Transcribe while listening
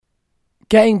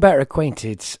Getting Better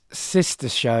Acquainted's sister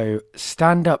show,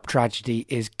 Stand Up Tragedy,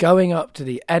 is going up to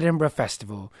the Edinburgh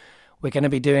Festival. We're going to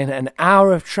be doing an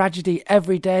hour of tragedy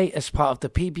every day as part of the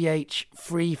PBH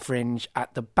Free Fringe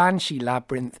at the Banshee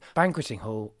Labyrinth Banqueting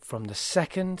Hall from the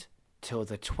 2nd till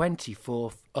the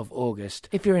 24th of August.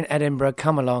 If you're in Edinburgh,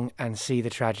 come along and see the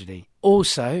tragedy.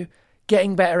 Also,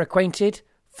 Getting Better Acquainted,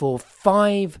 for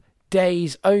 5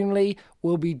 days only,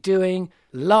 we'll be doing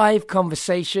live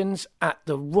conversations at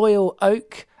the Royal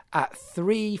Oak at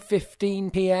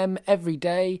 3:15 p.m. every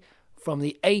day from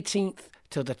the 18th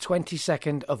till the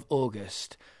 22nd of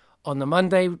August. On the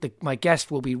Monday, my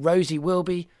guest will be Rosie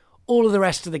Wilby. All of the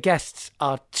rest of the guests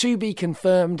are to be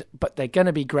confirmed, but they're going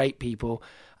to be great people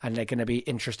and they're going to be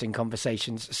interesting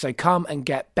conversations. So come and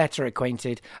get better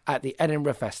acquainted at the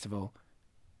Edinburgh Festival.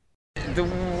 The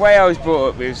way I was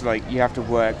brought up, it was like you have to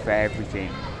work for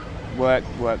everything. Work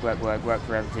for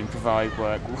everything, provide,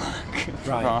 work,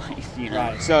 provide, you know.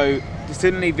 Right. So to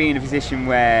suddenly be in a position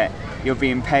where you're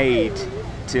being paid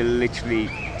to literally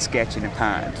sketch in a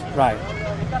pad, right,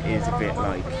 is a bit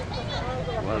like,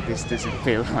 well, this doesn't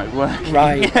feel like work.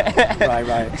 Right,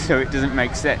 right. So it doesn't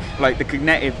make sense. Like the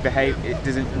cognitive behaviour, it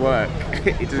doesn't work.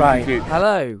 It doesn't compute.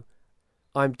 Hello,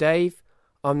 I'm Dave.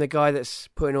 I'm the guy that's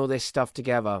putting all this stuff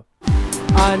together.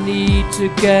 I need to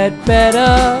get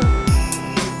better.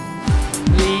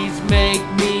 Please make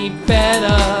me better.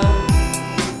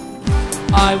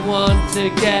 I want to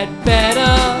get better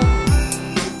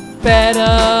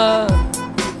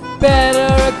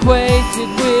acquainted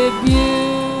with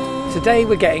you. Today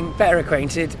we're getting better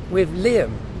acquainted with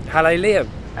Liam. Hello, Liam.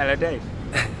 Hello, Dave.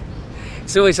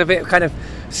 It's always a bit kind of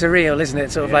surreal, isn't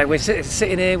it? Sort of like we're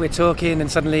sitting here, we're talking,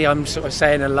 and suddenly I'm sort of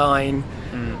saying a line.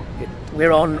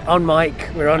 We're on mic.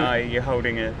 We're on. Oh, you're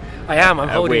holding a. I am. I'm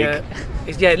holding wig.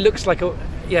 It looks like a.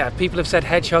 Yeah, people have said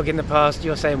hedgehog in the past.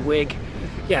 You're saying wig.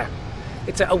 Yeah,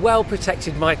 it's a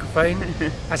well-protected microphone,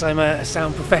 as I'm a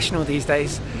sound professional these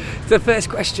days. The first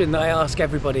question that I ask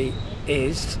everybody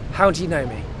is, how do you know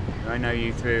me? I know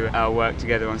you through our work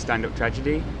together on Stand Up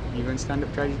Tragedy. You run Stand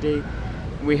Up Tragedy.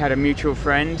 We had a mutual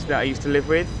friend that I used to live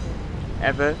with,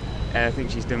 Eva. I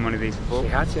think she's done one of these before. She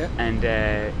has, yeah. And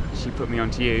she put me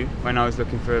onto you when I was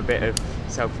looking for a bit of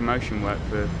self-promotion work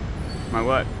for my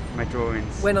work, my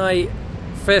drawings. When I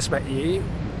first met you,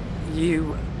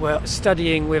 you were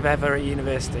studying with Eva at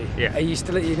university. Yeah. Are you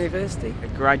still at university? I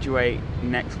graduate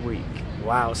next week.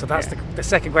 Wow, so that's the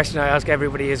second question I ask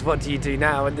everybody is, what do you do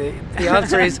now? And the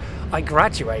answer is, I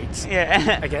graduate.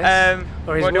 Yeah. I guess.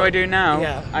 What do I do now?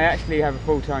 Yeah. I actually have a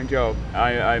full-time job.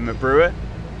 I'm a brewer.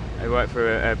 I work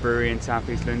for a brewery in South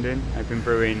East London. I've been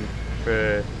brewing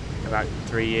for about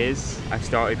 3 years. I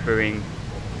started brewing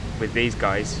with these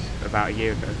guys about a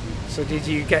year ago. So did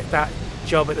you get that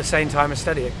job at the same time as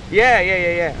studying?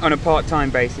 Yeah. On a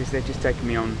part-time basis. They've just taken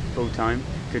me on full-time.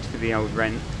 Good for the old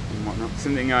rent and whatnot.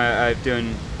 Something I've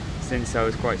done since I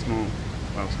was quite small.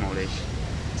 Well, smallish.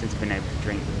 Since I've been able to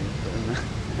drink, really.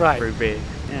 Right. Brew beer.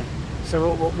 Yeah.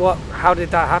 So what? How did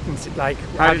that happen?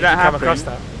 How did you come across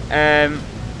that?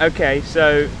 Okay,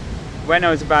 so when I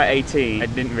was about 18, I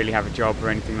didn't really have a job or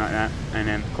anything like that,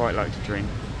 and quite liked to drink.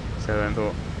 So I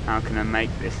thought, how can I make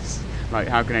this? Like,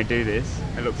 how can I do this?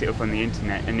 I looked it up on the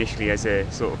internet initially as a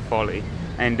sort of folly.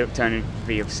 I ended up turning to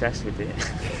be obsessed with it.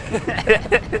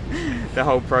 The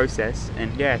whole process,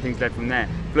 and yeah, things led from there.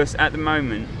 Plus, at the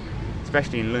moment,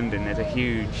 especially in London, there's a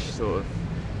huge sort of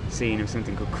scene of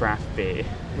something called craft beer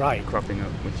cropping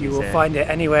up. You will find it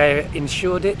anywhere in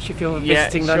Shoreditch if you're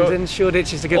visiting London.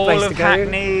 Shoreditch is a good place to go. All of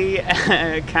Hackney,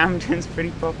 Camden's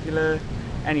pretty popular.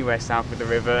 Anywhere south of the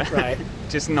river, right?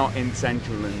 Just not in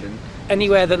central London.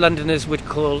 Anywhere that Londoners would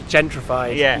call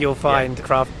gentrified, you'll find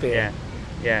craft beer.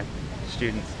 Yeah,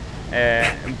 students.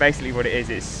 And basically what it is,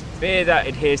 it's beer that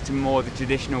adheres to more the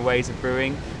traditional ways of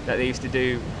brewing that they used to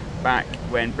do back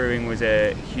when brewing was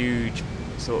a huge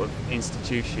sort of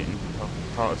institution,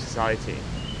 part of society,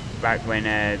 back when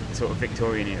sort of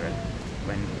Victorian era,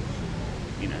 when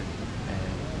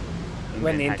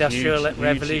when the Industrial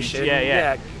Revolution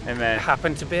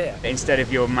happened to beer. Instead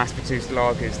of your mass-produced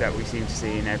lagers that we seem to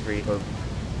see in every pub,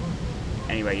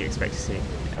 anyway, you expect to see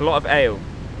a lot of ale,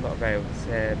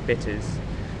 bitters,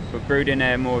 but brewed in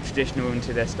a more traditional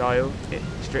into their style,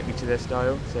 strictly to their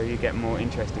style, so you get more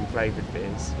interesting flavoured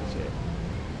beers.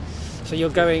 So you're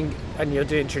going and you're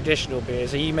doing traditional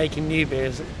beers. Are you making new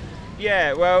beers?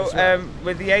 Yeah, well,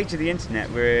 with the age of the internet,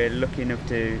 we're lucky enough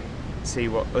to see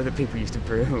what other people used to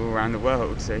brew all around the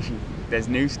world. So there's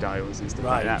new styles and stuff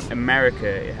like that.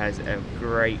 America has a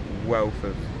great wealth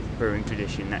of brewing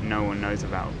tradition that no one knows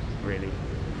about, really.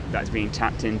 That's being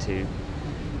tapped into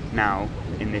now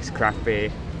in this craft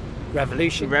beer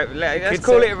revolution. Let's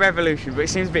call it a revolution, but it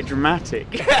seems a bit dramatic.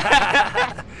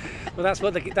 Well, that's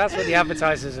what the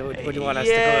advertisers would want us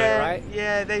to call it, right?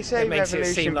 Yeah, they say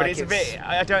revolution, but it's a bit.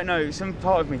 I don't know. Some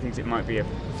part of me thinks it might be a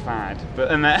fad,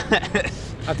 but I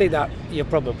think that you're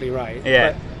probably right.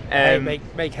 Yeah. But,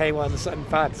 make hay while the sun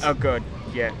fads. Oh God,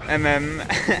 yeah. I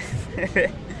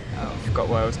forgot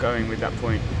where I was going with that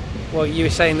point. Well, you were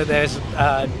saying that there's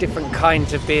different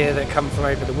kinds of beer that come from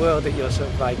over the world that you're sort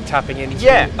of like tapping into.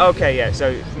 Yeah, okay, yeah.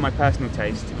 So for my personal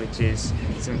taste, which is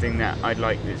something that I'd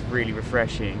like that's really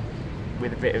refreshing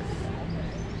with a bit of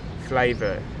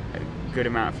flavour, a good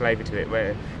amount of flavour to it,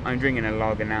 where I'm drinking a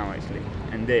lager now actually,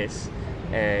 and this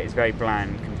is very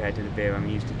bland compared to the beer I'm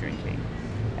used to drinking.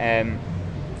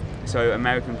 So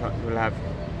American will have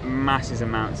massive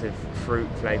amounts of fruit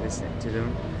flavours to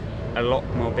them, a lot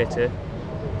more bitter.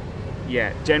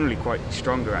 Yeah, generally quite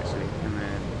stronger actually.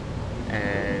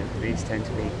 And these tend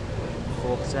to be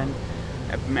 4%.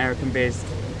 American beers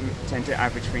tend to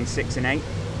average between 6 and 8.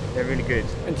 They're really good.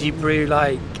 And do you brew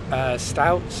like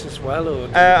stouts as well, or?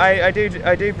 I do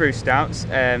brew stouts.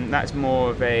 That's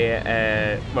more of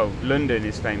a well, London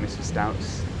is famous for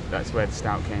stouts. That's where the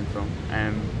stout came from.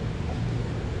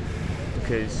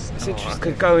 Because I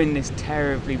could go in this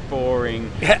terribly boring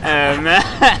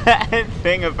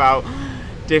thing about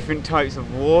different types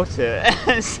of water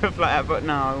and stuff like that, but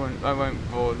no, I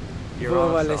won't bore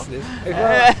your my listeners.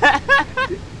 Well,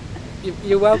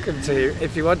 you're welcome to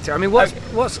if you want to. I mean, what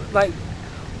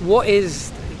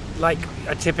is like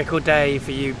a typical day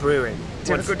for you brewing?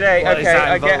 Typical day. Okay,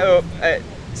 I get up at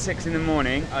 6 in the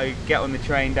morning. I get on the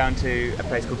train down to a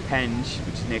place called Penge,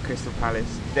 which is near Crystal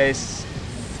Palace. There's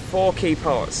 4 key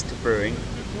parts to brewing.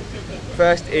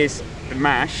 First is the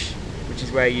mash, which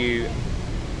is where you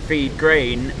feed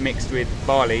grain mixed with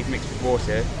barley, mixed with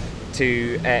water,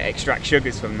 to extract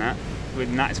sugars from that.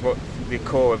 And that's what the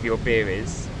core of your beer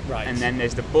is. Right. And then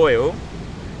there's the boil,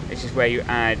 which is where you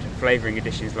add flavouring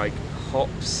additions like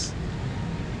hops.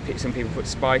 Some people put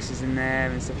spices in there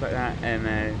and stuff like that. And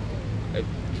you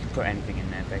can put anything in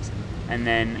there basically. And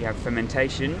then you have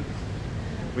fermentation,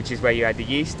 which is where you add the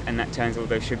yeast, and that turns all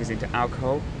those sugars into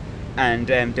alcohol and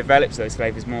develops those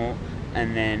flavours more.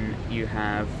 And then you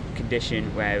have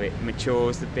condition where it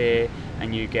matures the beer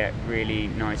and you get really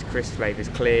nice crisp flavours,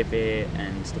 clear beer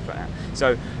and stuff like that.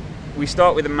 So we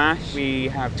start with a mash. We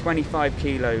have 25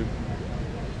 kilo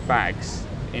bags.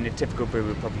 In a typical brew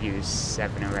we'll probably use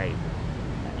 7 or 8.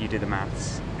 You do the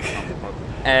maths.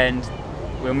 And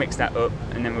we'll mix that up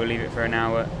and then we'll leave it for an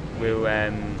hour. We'll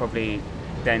probably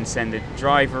then send the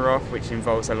driver off, which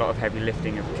involves a lot of heavy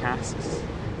lifting of casks,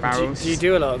 barrels. Do you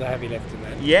do a lot of the heavy lifting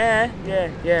then? Yeah,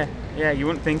 you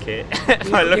wouldn't think it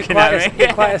by looking at me.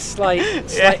 You're quite a slight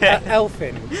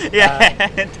elfin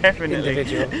definitely.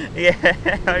 individual. Yeah,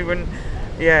 I wouldn't.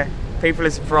 Yeah, people are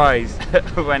surprised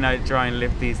when I try and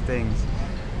lift these things.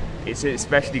 It's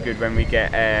especially good when we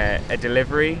get a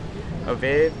delivery of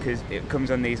beer, because it comes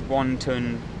on these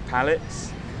 1-ton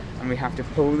pallets and we have to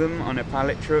pull them on a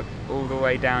pallet truck all the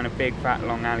way down a big fat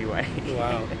long alleyway.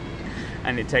 Wow.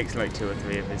 And it takes like 2 or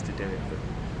 3 of us to do it. But,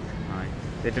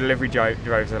 the delivery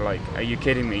drivers are like, are you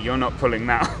kidding me? You're not pulling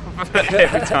that off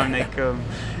every time they come.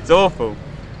 It's awful.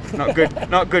 Not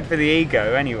good for the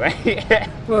ego anyway.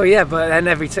 Well, yeah, but then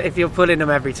if you're pulling them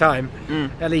every time,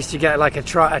 at least you get like a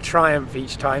triumph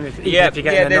each time. If you're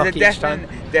getting a knock each time.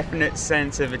 Definite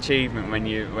sense of achievement when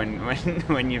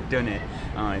you've done it.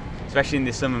 Especially in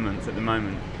the summer months at the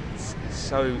moment. It's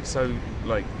so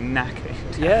like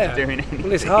knackered. Yeah. Doing anything.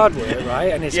 Well, it's hard work,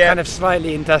 right? And it's kind of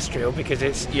slightly industrial because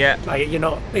it's like you're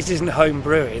not. This isn't home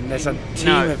brewing. There's a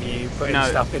team of you putting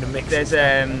stuff in a mixer.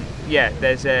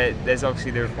 There's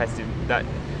obviously the repetitive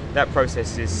that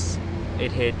process is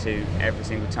adhered to every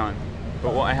single time.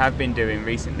 But what I have been doing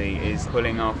recently is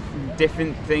pulling off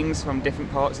different things from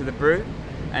different parts of the brew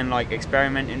and like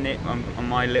experimenting it on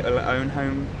my little own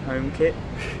home kit,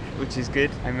 which is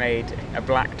good. I made a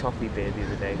black toffee beer the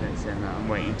other day that I'm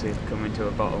waiting to come into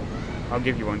a bottle. I'll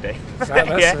give you one day.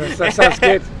 That sounds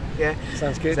good. Yeah,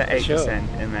 sounds good. It's at 8% sure.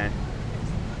 in there.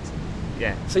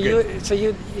 Yeah. So you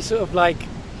sort of like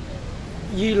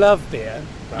you love beer,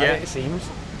 right? Yeah. It seems,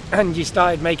 and you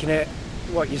started making it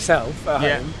yourself at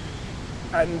home,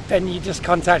 and then you just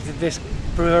contacted this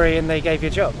brewery and they gave you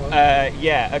a job. I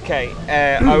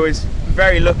was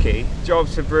very lucky.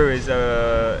 Jobs for brewers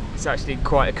it's actually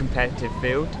quite a competitive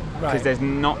field because there's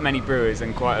not many brewers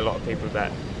and quite a lot of people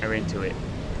that are into it.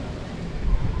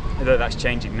 Although that's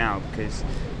changing now because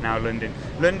now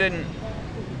London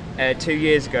 2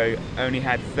 years ago only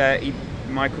had 30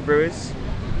 microbrewers.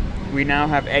 We now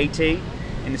have 80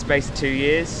 in the space of 2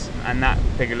 years, and that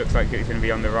figure looks like it's going to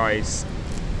be on the rise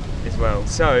as well.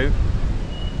 So,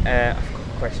 I've got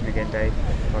a question again, Dave.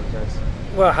 I apologise.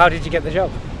 Well, how did you get the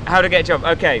job? How to get a job?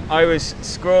 Okay, I was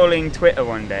scrolling Twitter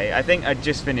one day. I think I'd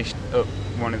just finished up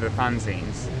one of the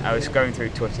fanzines. I was going through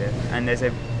Twitter, and there's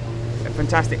a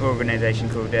fantastic organisation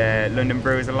called London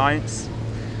Brewers Alliance,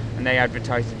 and they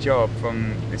advertised a job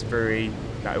from this brewery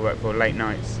that I work for, Late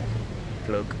Nights.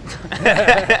 Plug.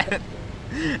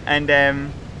 And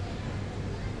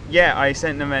I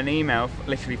sent them an email,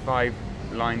 literally 5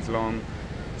 lines long,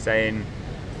 saying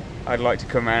I'd like to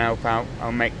come and help out.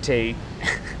 I'll make tea.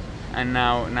 And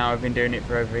now I've been doing it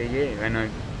for over a year, and I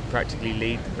practically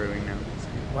lead the brewing now.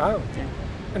 So, wow. yeah.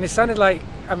 And it sounded like,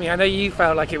 I mean, I know you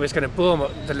felt like it was going to bore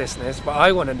the listeners, but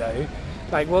I want to know,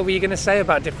 like, what were you going to say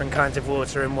about different kinds of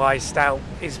water and why stout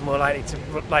is more likely to,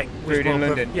 like, brewed in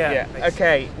London? Yeah.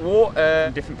 Okay, water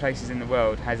in different places in the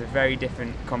world has a very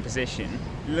different composition.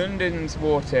 London's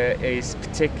water is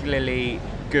particularly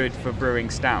good for brewing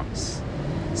stouts.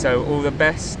 So all the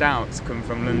best stouts come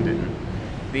from London.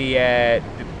 The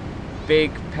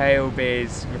big pale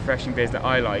beers, refreshing beers that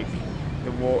I like,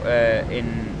 the water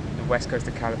in the west coast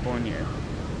of California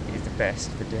is the best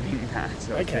for doing that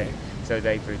sort of thing. So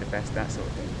they brew the best, that sort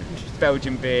of thing.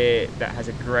 Belgian beer that has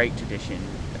a great tradition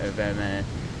of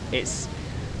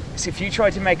so if you try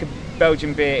to make a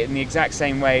Belgian beer in the exact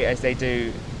same way as they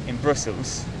do in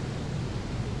Brussels,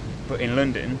 but in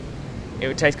London, it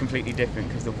would taste completely different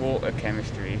because the water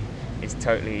chemistry is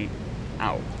totally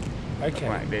out. Okay.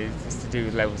 Right, it's to do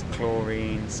with levels of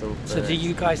chlorine, sulfur. So do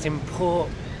you guys import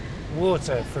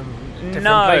water from different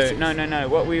places? No.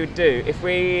 What we would do, if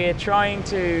we're trying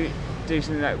to do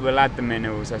something like, we'll add the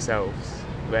minerals ourselves.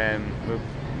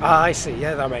 I see.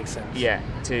 Yeah, that makes sense. Yeah,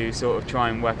 to sort of try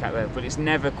and work out that, but it's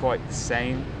never quite the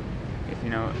same, if you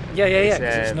know. Yeah.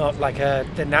 Because it's not like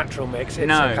the natural mix. It's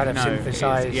a kind of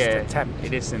synthesized attempt.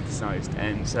 It is synthesized,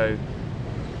 and so,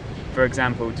 for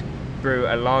example, to brew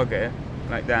a lager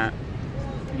like that,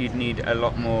 you'd need a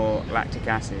lot more lactic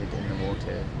acid in the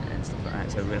water and stuff like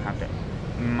that. So we'll have to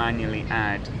manually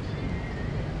add.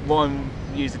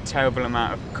 Use a terrible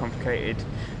amount of complicated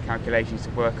calculations to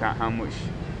work out how much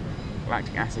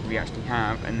lactic acid we actually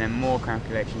have, and then more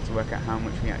calculations to work out how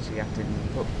much we actually have to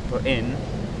put in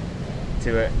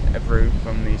to a brew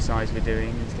from the size we're doing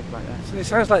and stuff like that. So it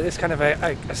sounds like there's kind of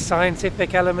a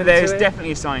scientific element to it. There's There's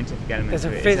definitely a scientific element to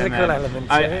it. There's a physical element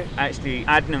to it. Actually,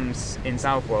 Adnams in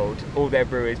Southwold, all their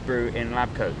brewers brew in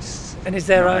lab coats. And is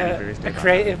there a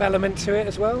creative element to it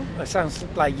as well? It sounds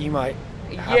like you might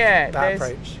have that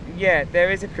approach. Yeah,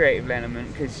 there is a creative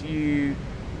element because you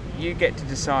get to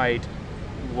decide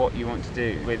what you want to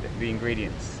do with the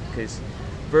ingredients, because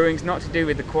brewing's not to do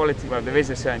with the quality. Well, there is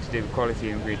a certain to do with quality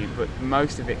of ingredient, but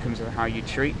most of it comes from how you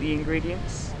treat the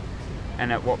ingredients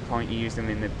and at what point you use them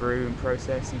in the brewing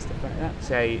process and stuff like that.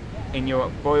 Say in your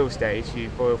boil stage, you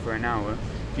boil for an hour.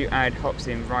 If you add hops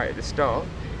in right at the start,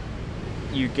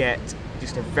 you get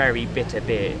just a very bitter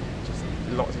beer, just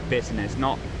lots of bitterness,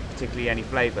 not particularly any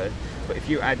flavour. But if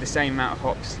you add the same amount of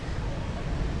hops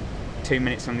 2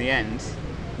 minutes from the end,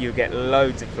 you'll get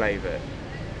loads of flavour,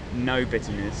 no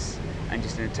bitterness, and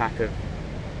just an attack of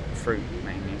fruit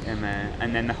mainly.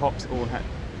 And then the hops all have,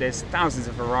 there's thousands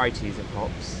of varieties of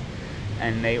hops,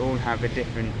 and they all have a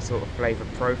different sort of flavour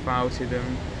profile to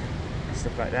them and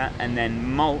stuff like that. And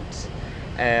then malt,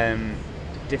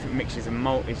 different mixtures of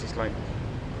malt is just like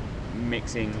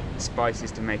mixing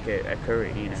spices to make a curry.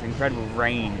 You know, it's an incredible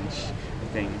range of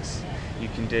things you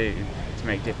can do to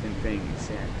make different things.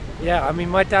 Yeah, I mean,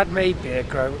 my dad made beer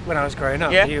when I was growing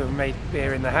up. Yeah. He made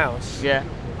beer in the house. Yeah.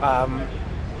 I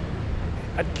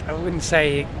wouldn't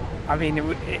say. I mean,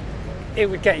 it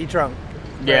would get you drunk.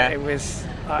 Yeah. It was.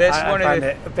 That's I one of found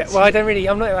the- it a bit. Well,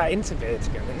 I'm not that into beer, to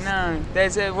be honest. No,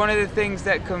 there's one of the things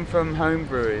that come from home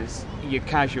brewers. Your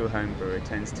casual home brewer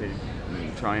tends to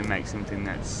try and make something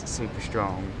that's super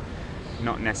strong,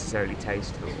 not necessarily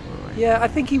tasteful. Yeah, I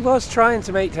think he was trying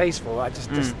to make tasteful.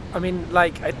 I mean,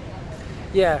 like,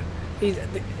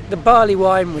 the barley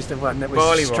wine was the one that was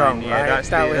barley strong, wine, right? That's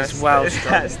strong.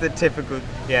 That's the typical,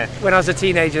 yeah. When I was a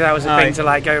teenager, that was a thing to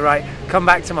like go, right, come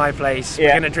back to my place. Yeah.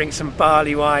 We're going to drink some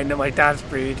barley wine that my dad's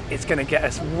brewed. It's going to get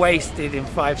us wasted in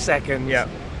 5 seconds. Yeah.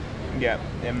 You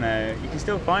can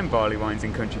still find barley wines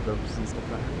in country pubs and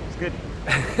stuff like that. It's good.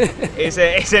 It's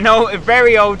a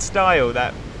very old style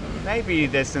that maybe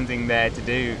there's something there to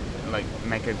do, like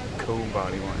make a cool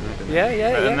barley wine. I don't know.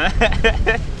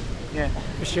 Yeah. Yeah.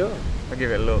 For sure. I'll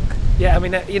give it a look. Yeah, I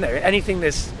mean, anything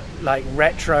that's like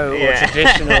retro or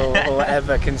traditional or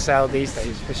whatever can sell these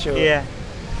days, for sure. Yeah.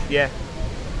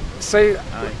 So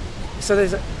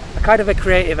there's kind of a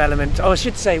creative element. Oh, I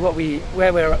should say where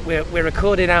we're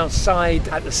recording outside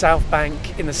at the South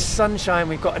Bank in the sunshine.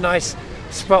 We've got a nice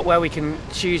spot where we can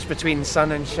choose between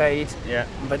sun and shade. Yeah.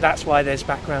 But that's why there's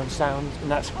background sound, and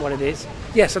that's what it is.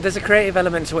 Yeah. So there's a creative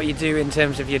element to what you do in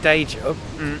terms of your day job.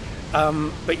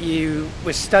 But you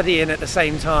were studying at the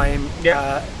same time.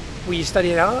 Yeah. Were you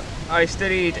studying art? I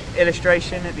studied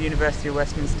illustration at the University of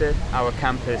Westminster. Our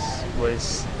campus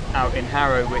was out in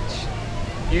Harrow,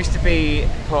 which used to be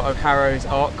part of Harrow's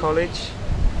art college,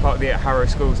 part of the Harrow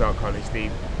Schools Art College, the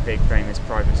big famous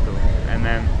private school. And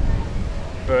then,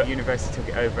 but university took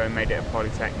it over and made it a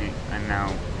polytechnic, and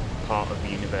now part of the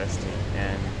university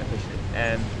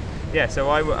officially. Yeah, so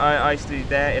I studied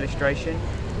there illustration.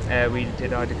 We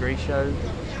did our degree show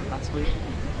last week,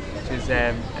 which was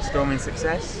a storming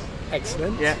success.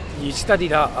 Excellent. Yeah. You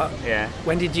studied art. Yeah.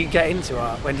 When did you get into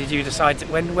art? When did you decide to,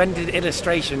 when did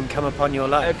illustration come upon your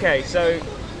life? Okay, so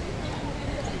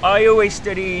I always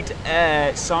studied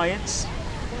science.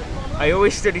 I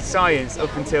always studied science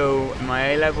up until my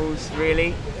A-levels,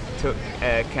 really. Took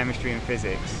chemistry and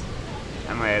physics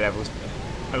at my A-levels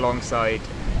alongside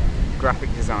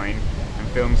graphic design and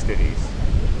film studies.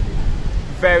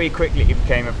 Very quickly it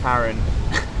became apparent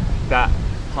that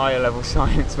higher level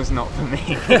science was not for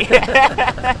me.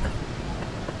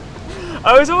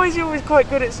 I was always quite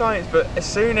good at science, but as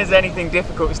soon as anything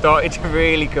difficult started to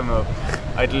really come up,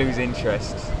 I'd lose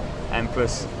interest. And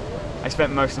plus, I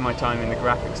spent most of my time in the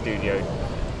graphic studio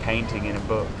painting in a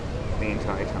book the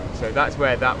entire time. So that's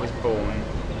where that was born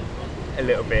a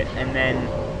little bit. And then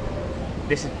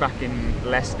this is back in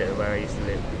Leicester, where I used to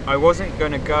live. I wasn't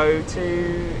going to go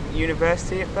to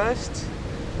university at first,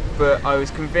 but I was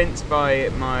convinced by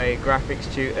my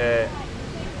graphics tutor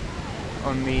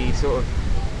on the sort of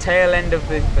tail end of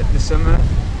the summer,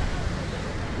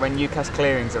 when UCAS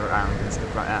clearings are around and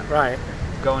stuff like that. Right.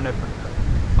 Go on a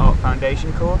art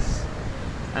foundation course,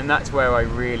 and that's where I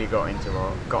really got into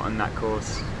art. Got on that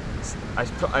course.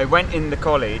 I went in the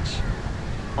college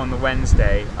on the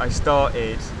Wednesday. I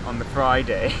started on the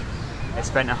Friday. I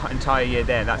spent an entire year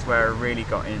there. That's where I really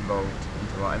got involved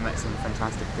into art. I met some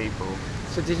fantastic people.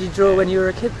 So did you draw when you were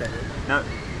a kid then? No.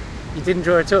 You didn't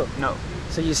draw at all? No.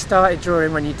 So you started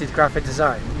drawing when you did graphic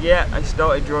design? Yeah, I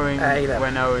started drawing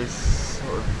when I was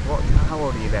sort of, how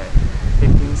old are you there?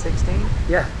 15, 16?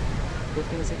 Yeah.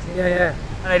 15, 16? Yeah.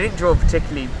 And I didn't draw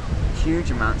particularly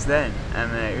huge amounts then,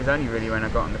 and it was only really when I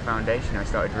got on the foundation I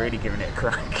started really giving it a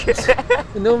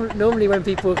crack. Normally when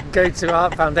people go to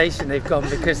art foundation, they've gone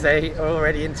because they are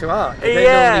already into art.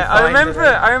 Yeah,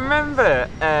 I remember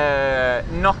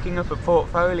knocking up a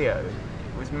portfolio.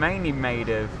 It was mainly made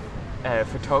of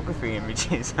photography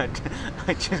images.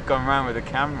 I'd just gone around with a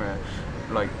camera,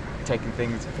 like taking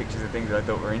pictures of things that I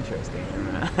thought were interesting.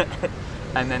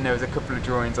 And then there was a couple of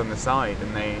drawings on the side,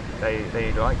 and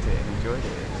they liked it and enjoyed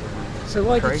it. So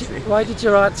why did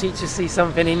your art teacher see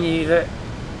something in you that,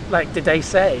 like, did they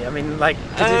say? I mean, like,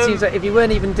 because it seems like if you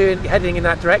weren't even heading in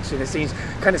that direction, it seems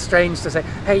kind of strange to say,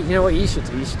 hey, you know what you should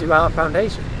do? You should do art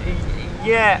foundation.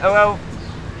 Yeah, well,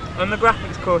 on the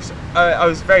graphics course, I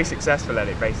was very successful at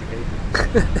it, basically.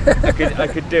 I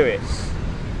could do it.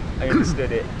 I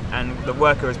understood it, and the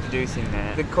work I was producing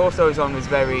there. The course I was on was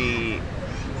very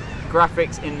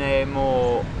graphics in a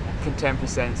more contemporary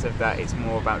sense of that it's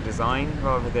more about design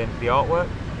rather than the artwork.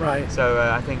 Right. So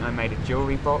I think I made a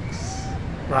jewellery box.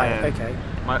 Right, okay.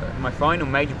 My final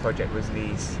major project was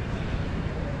these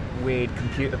weird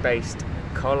computer-based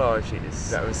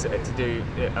collages that was to do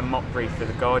a mock brief for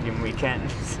the Guardian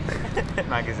Weekend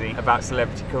magazine about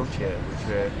celebrity culture,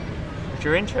 which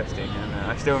were interesting.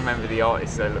 And I still remember the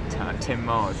artists I looked at, Tim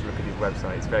Mars. Look at his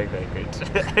website; it's very, very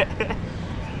good.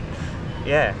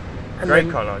 Yeah, and great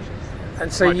collages.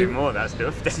 And so might do more of that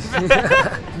stuff.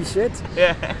 You should.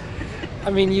 Yeah. I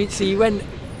mean, you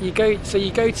go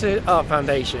to art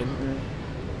foundation,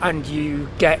 and you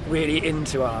get really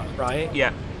into art, right?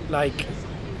 Yeah. Like,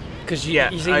 because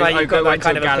you seem like you've got that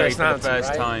kind of a personality, for the first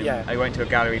right? time. Yeah. I went to a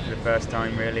gallery for the first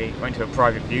time, really. Went to a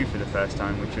private view for the first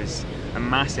time, which was a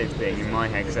massive thing in my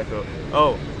head, because I thought,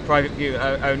 oh, private view,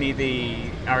 only the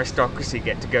aristocracy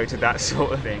get to go to that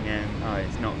sort of thing, and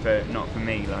it's not for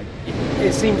me. Like,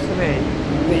 it seems to me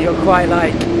that you're quite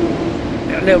like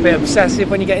a little bit obsessive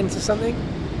when you get into something.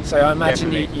 So I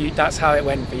imagine you that's how it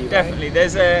went for you. Definitely,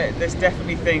 right? There's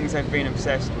definitely things I've been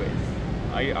obsessed with.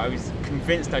 I was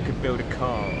convinced I could build a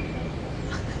car.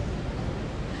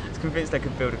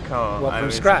 What,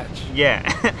 from scratch? Yeah,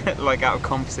 like out of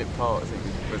composite parts. It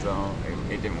was bizarre.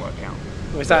 It didn't work out.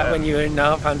 Was that when you were in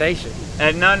art foundation?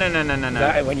 No.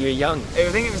 That when you were young? I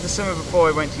think it was the summer before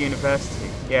I went to university.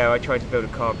 Yeah, I tried to build a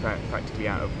car practically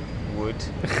out of wood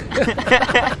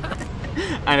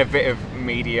and a bit of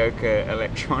mediocre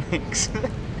electronics.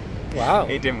 Wow.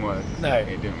 It didn't work. No.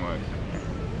 It didn't work.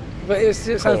 But it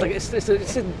sounds like it's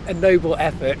a noble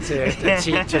effort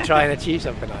to try and achieve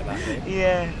something like that. Right?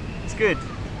 Yeah, it's good.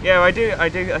 Yeah, I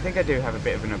think I do have a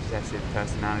bit of an obsessive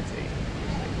personality.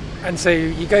 And so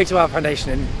you go to Art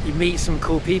Foundation and you meet some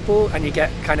cool people and you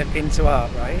get kind of into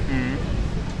art, right? Mm.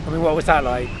 I mean, what was that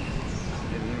like?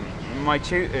 My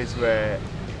tutors were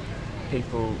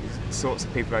sorts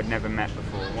of people I'd never met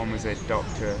before. One was a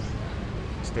doctor,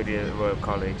 studied at the Royal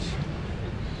College.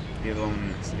 The other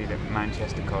one studied at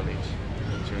Manchester College,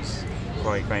 which was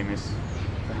quite famous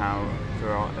for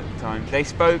art at the time. They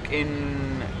spoke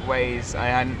in ways I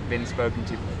hadn't been spoken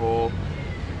to before,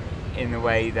 in the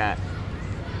way that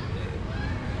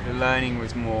the learning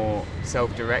was more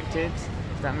self-directed,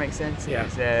 if that makes sense. Yeah. It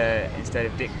was, instead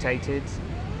of dictated,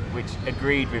 which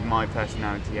agreed with my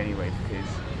personality anyway, because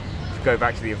if you go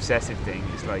back to the obsessive thing,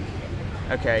 it's like,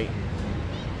 okay,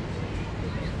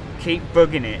 keep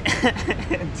bugging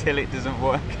it until it doesn't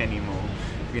work anymore,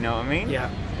 you know what I mean? Yeah.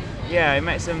 Yeah, I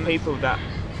met some people that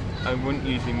I wouldn't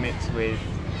usually mix with.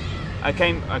 I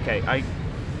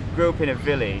grew up in a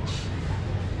village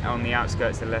on the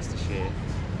outskirts of Leicestershire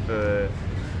for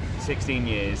 16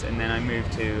 years, and then I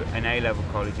moved to an A-level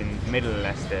college in the middle of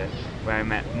Leicester, where I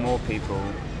met more people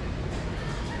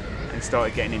and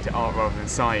started getting into art rather than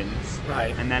science.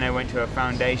 Right. And then I went to a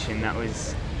foundation that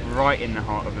was right in the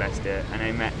heart of Leicester, and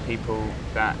I met people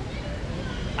that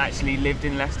actually lived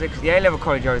in Leicester, because the A-level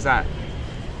college I was at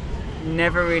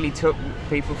never really took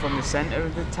people from the centre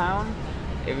of the town.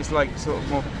 It was like sort of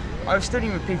more... I was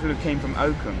studying with people who came from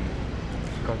Oakham,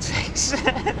 for God's sakes.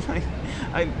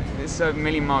 It's a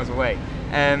million miles away.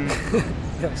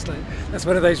 That's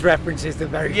one of those references that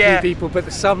very few people,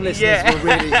 but some listeners will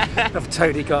really have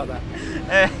totally got that.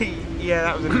 Yeah,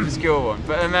 that was an obscure one.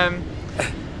 But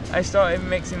I started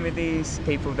mixing with these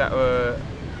people that were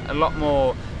a lot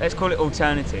more, let's call it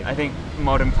alternative. I think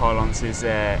modern parlance is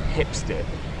hipster.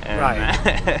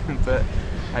 Right. But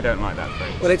I don't like that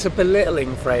phrase. Well, it's a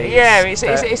belittling phrase. Yeah, it's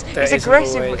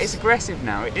aggressive. Always... It's aggressive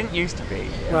now. It didn't used to be.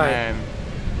 Right.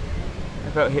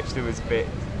 I felt hipster was a bit.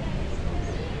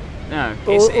 No.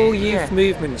 All youth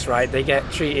movements, right? They get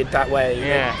treated that way.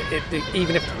 Yeah.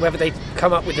 Even if whether they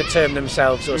come up with the term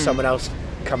themselves or someone else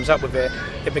comes up with it,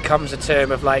 it becomes a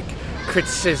term of like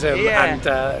criticism and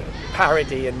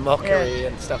parody and mockery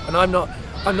and stuff. And I'm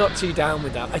not too down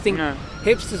with that. I think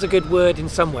hipster's a good word in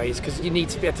some ways, because you need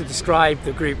to be able to describe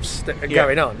the groups that are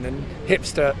going on. And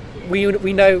hipster,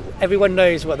 we know, everyone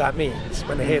knows what that means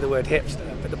when they hear the word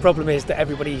hipster. But the problem is that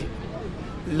everybody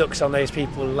looks on those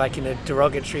people like in a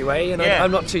derogatory way, and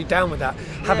I'm not too down with that.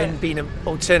 Having been an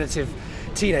alternative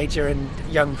teenager and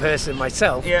young person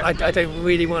myself, I don't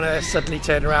really want to suddenly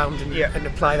turn around and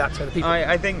apply that to other people.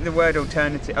 I think the word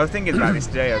alternative, I was thinking about this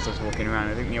today as I was walking around,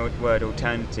 I think the word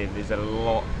alternative is a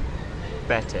lot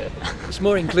better. It's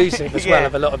more inclusive as well,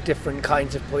 of a lot of different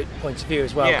kinds of points of view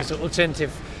as well, because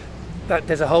alternative, that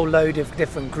there's a whole load of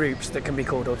different groups that can be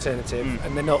called alternative,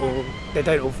 and they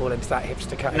don't all fall into that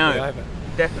hipster category either.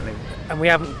 Definitely. And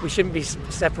we shouldn't be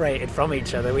separated from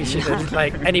each other. We shouldn't,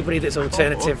 like, anybody that's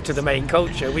alternative to the main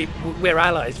culture, we're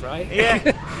allies, right? Yeah.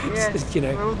 You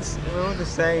know, we're all the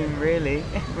same, really,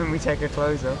 when we take our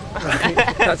clothes off.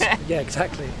 Right.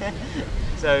 Exactly.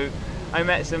 So I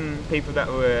met some people that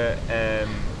were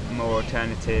more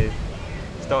alternative,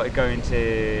 started going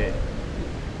to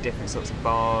different sorts of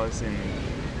bars, and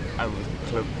I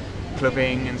was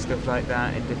clubbing and stuff like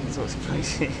that in different sorts of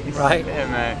places. Right.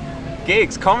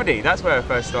 Gigs, comedy, that's where I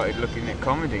first started looking at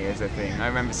comedy as a thing. I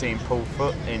remember seeing Paul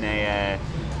Foot in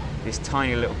this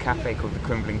tiny little cafe called the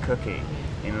Crumbling Cookie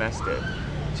in Leicester,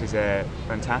 which is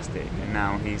fantastic, and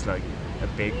now he's like a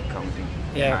big comedy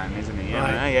man, isn't he?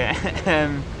 Right.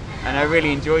 And I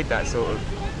really enjoyed that sort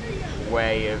of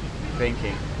way of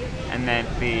thinking, and then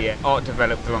the art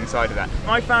developed alongside of that.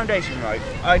 My foundation, right,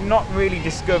 I'd not really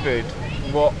discovered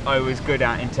what I was good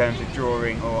at in terms of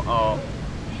drawing or art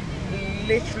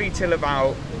literally till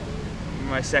about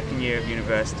my second year of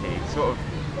university, sort of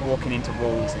walking into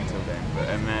walls until then.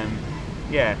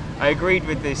 But I agreed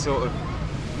with this sort of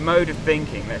mode of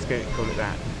thinking, let's call it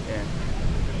that. Yeah.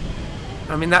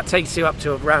 I mean, that takes you up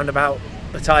to around about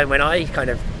the time when I kind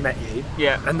of met you.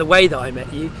 Yeah. And the way that I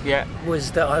met you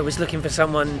was that I was looking for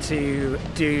someone to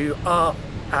do art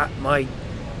at my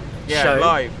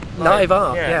show. Live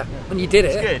art, And you did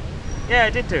it. It's good. Yeah,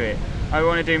 I did do it. I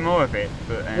want to do more of it.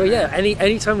 But,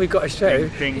 any time we've got a show,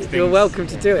 you're welcome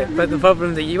to do it. But the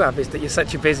problem that you have is that you're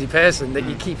such a busy person that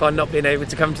you keep on not being able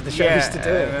to come to the shows to do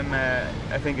it. And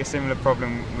I think a similar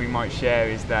problem we might share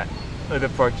is that other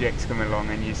projects come along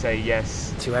and you say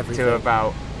yes To everything. to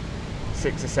about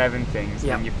 6 or 7 things,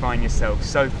 Yeah. and you find yourself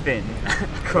so thin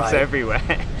across Right. everywhere,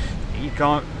 you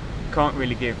can't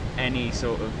really give any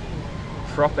sort of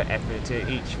proper effort to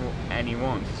any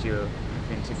one, because you're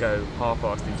having to go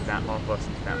half-assed into that, half-assed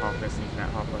into that, half-assed into that,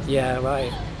 half-assed. Yeah,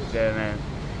 right. Then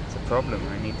it's a problem.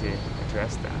 I need to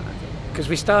address that, I think. Because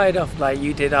we started off like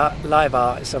you did live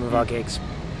art at some of our gigs,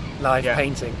 live Yeah.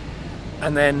 painting,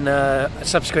 and then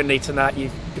subsequently to that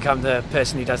you've become the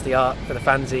person who does the art for the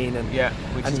fanzine, and Yeah,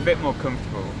 which is a And- bit more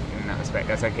comfortable in that respect,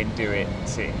 as I can do it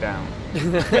sitting down.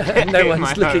 no In one's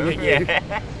my looking home. at you.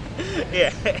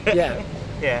 Yeah. Yeah,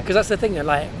 Yeah. because that's the thing. That,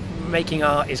 like making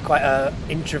art is quite a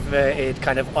introverted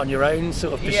kind of on your own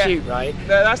sort of pursuit, right?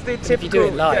 No, that's the typical. if you do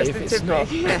it live, that's the it's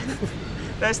not. Yeah.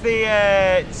 That's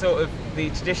the sort of the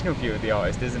traditional view of the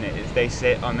artist, isn't it? Is they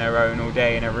sit on their own all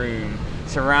day in a room,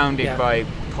 surrounded Yeah. by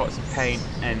pots of paint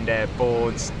and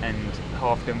boards and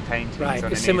half-done paintings. Right,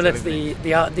 on it's an similar easel, to isn't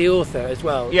it? the author as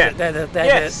well. Yeah. they're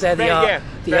Yes, the very- art, yeah,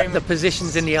 very the much.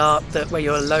 positions in the art that where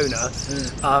you're a loner,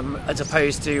 as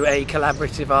opposed to a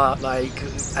collaborative art like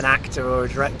an actor or a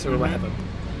director or whatever.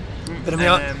 But I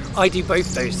mean, I do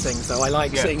both those things though. I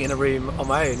like Yeah. sitting in a room on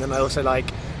my own, and I also like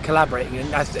collaborating.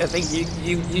 And I think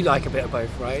you like a bit of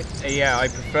both, right? Yeah, I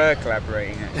prefer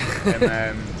collaborating actually.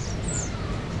 And,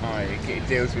 it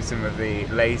deals with some of the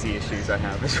lazy issues I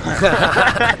have as well.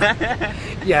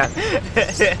 Yeah,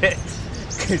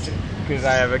 Because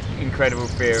I have an incredible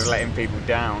fear of letting people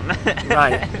down.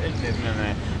 Right.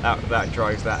 No, that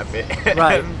drives that a bit.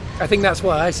 right. I think that's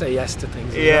why I say yes to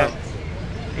things. As Yeah. well.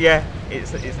 Yeah,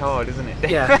 it's hard, isn't it?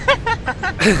 Yeah.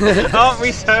 Aren't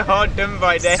we so hard done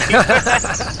by day?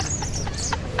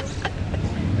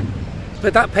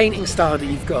 But that painting style that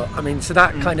you've got, I mean, so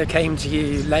that kind of came to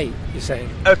you late, you're saying?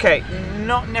 Okay,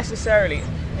 not necessarily.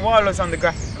 While I was on the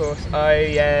graphic course,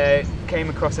 I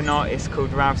came across an artist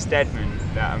called Ralph Steadman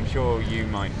that I'm sure you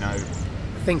might know.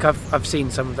 I think I've seen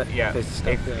some of that. Yeah, this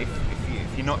stuff.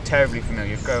 if you're not terribly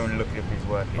familiar, go and look up his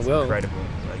work. It's will. incredible.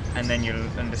 And then you'll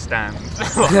understand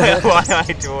why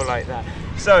I draw like that.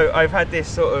 So I've had this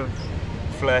sort of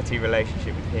flirty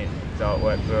relationship with his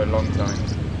artwork for a long time.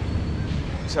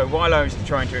 So while I was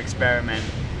trying to experiment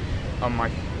on my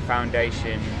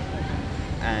foundation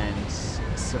and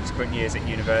subsequent years at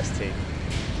university,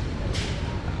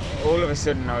 all of a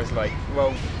sudden I was like,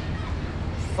 well,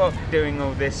 fuck doing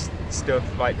all this stuff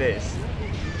like this.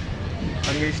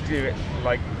 I'm going to do it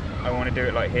like I want to do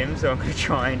it like him, so I'm going to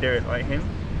try and do it like him.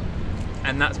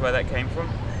 And that's where that came from.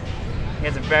 He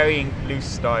has a very loose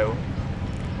style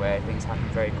where things happen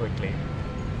very quickly,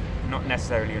 not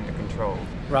necessarily under control.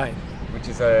 Right. Which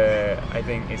is I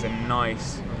think is a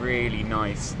nice, really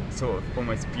nice, sort of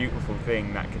almost beautiful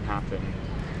thing that can happen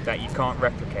that you can't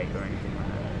replicate or anything like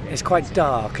that. It's quite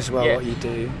dark as well, Yeah. what you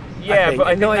do. Yeah, but I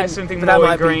think Not that's in- something but that more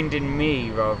might be- ingrained in me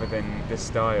rather than the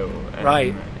style.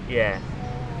 Right. Yeah,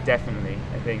 definitely.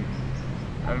 I think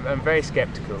I'm very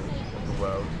sceptical of the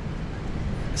world.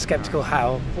 Skeptical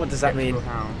how? What does that mean?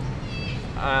 Skeptical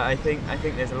how? I think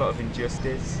there's a lot of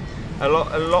injustice. A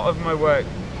lot of my work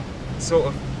sort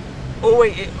of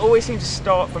always seems to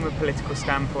start from a political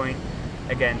standpoint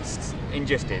against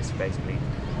injustice, basically,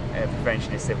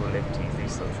 prevention of civil liberties,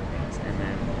 these sorts of things,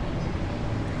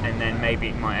 and then maybe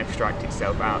it might abstract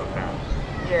itself out of that.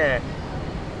 Yeah.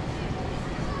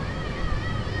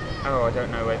 Oh, I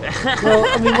don't know whether. Well,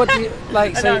 I mean, what do you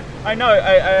like? So I know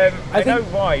I know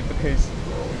think- why, because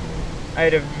I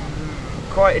had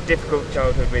quite a difficult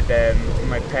childhood with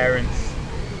my parents,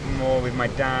 more with my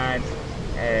dad.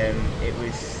 It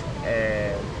was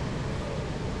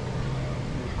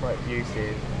quite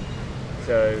abusive,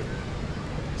 so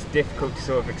it's difficult to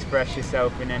sort of express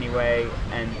yourself in any way,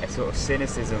 and a sort of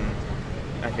cynicism,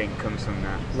 I think, comes from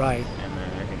that. right, And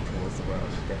I think towards the world,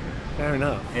 definitely. fair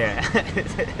enough. Yeah.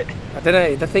 I don't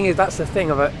know. The thing is, that's the thing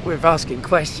with asking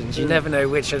questions. You never know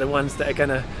which are the ones that are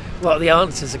gonna, what the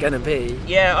answers are gonna be.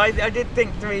 Yeah, I did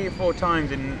think 3 or 4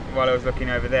 times while I was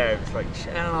looking over there. It was like,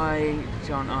 shall I,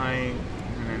 shan't I?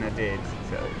 And then I did.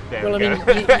 So there Well, I we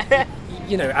mean, go.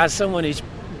 you know, as someone who's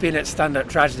been at stand-up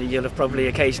tragedy, you'll have probably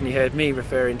occasionally heard me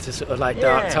referring to sort of like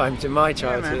dark Yeah. times in my Yeah,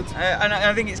 childhood. man. And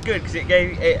I think it's good because it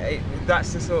gave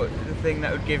that's the sort of the thing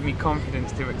that would give me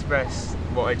confidence to express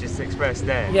what I just expressed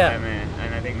there. Yeah.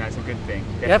 And I think that's a good thing.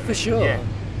 Yeah, for definitely. sure. Yeah.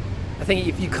 I think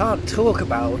if you can't talk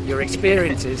about your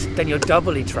experiences, then you're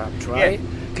doubly trapped, right?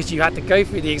 Because you had to go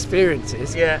through the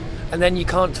experiences, Yeah. and then you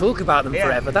can't talk about them Yeah.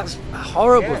 forever. That's a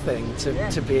horrible Yeah. thing Yeah.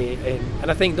 to be in.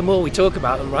 And I think the more we talk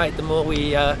about them, right, the more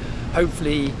we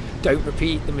hopefully don't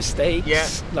repeat the mistakes. Yeah.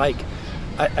 Like,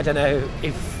 I don't know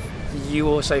if you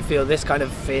also feel this kind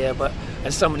of fear, but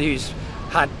as somebody who's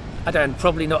had, I don't know,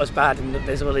 probably not as bad, and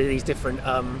there's all of these different,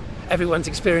 everyone's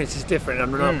experience is different,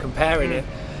 and I'm not comparing it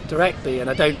directly, and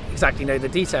I don't exactly know the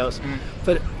details,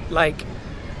 but like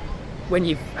when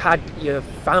you've had your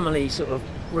family sort of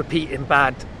repeating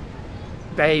bad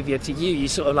behaviour to you, you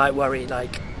sort of like worry,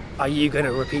 like, are you going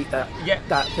to repeat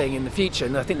that thing in the future?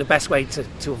 And I think the best way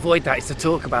to avoid that is to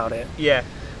talk about it. Yeah,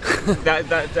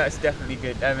 that's definitely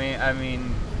good. I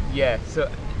mean, yeah. So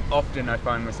often I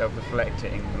find myself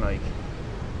reflecting, like,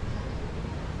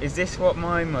 is this what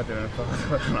my mother and father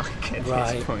were like at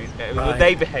this point? Would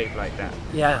they behave like that?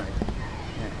 Yeah. Right.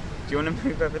 Yeah. Do you want to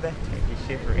move over there?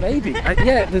 You're shivering. Maybe. That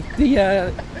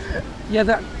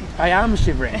I am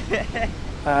shivering.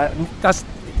 That's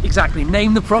exactly.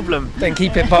 Name the problem, then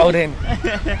keep it bottled in.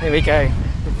 Here we go.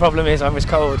 The problem is I was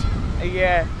cold.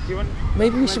 Yeah. Do you want?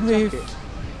 Maybe we should move.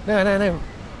 No.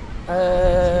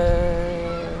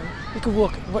 We could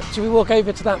walk. Should we walk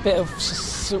over to that bit of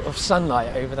sort of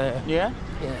sunlight over there? Yeah.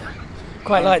 Yeah.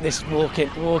 Quite like this walking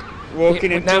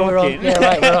and now talking. We're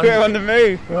on, we're on the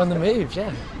move. We're on the move.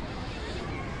 Yeah.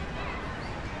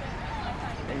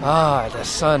 Ah, the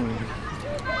sun.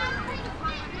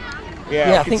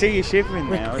 Yeah, I can see you shivering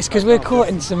now. It's because we're caught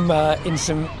in some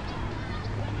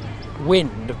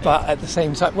wind, but at the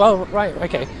same time, well, right,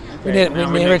 okay. We're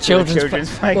near a children's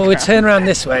playground. Well, we turn around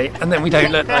this way, and then we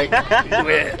don't look like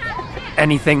we're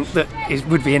anything that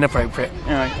would be inappropriate.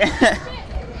 Right.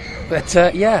 But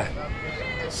yeah.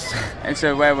 And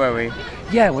so, where were we?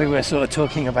 Yeah, we were sort of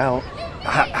talking about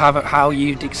how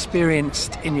you'd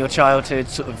experienced in your childhood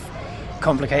sort of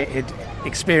complicated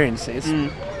experiences. And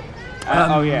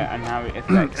how it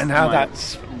affects and how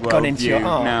that's gone into your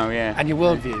art now, and your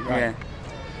worldview, right? Yeah.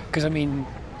 Because I mean,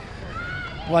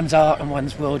 one's art and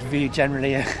one's worldview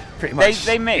generally are pretty much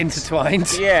they mix.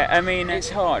 Intertwined. Yeah, I mean, it's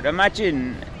hard.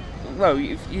 Imagine, well,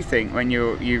 you think when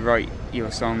you write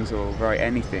your songs or write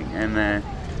anything, and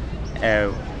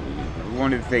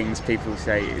one of the things people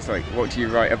say is like, what do you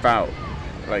write about?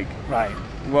 Like, right.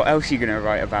 What else are you going to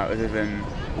write about other than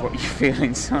what you feel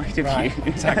inside of you?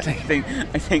 Exactly.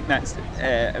 I think that's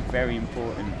a very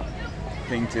important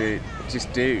thing to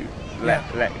just do.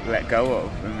 Let go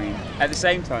of. I mean, at the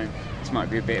same time, this might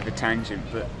be a bit of a tangent,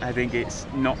 but I think it's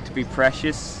not to be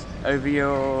precious over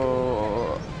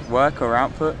your work or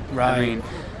output. Right. I mean,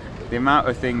 the amount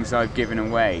of things I've given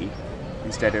away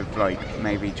instead of like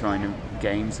maybe trying to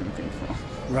gain something from.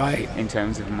 Right. In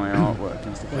terms of my artwork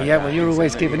and stuff like that. Yeah, well, you're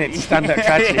always giving it to Stand Up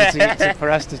Tragedy for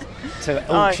us to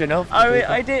auction off.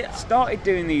 I started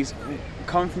doing these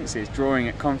conferences, drawing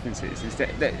at conferences. Instead,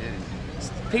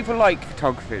 people like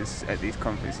photographers at these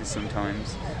conferences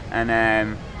sometimes, and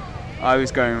I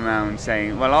was going around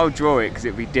saying, well, I'll draw it because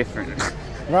it'll be different.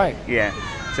 Right. Yeah.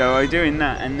 So I was doing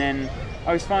that, and then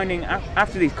I was finding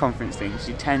after these conference things,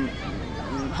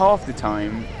 half the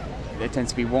time there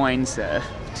tends to be wine served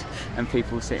and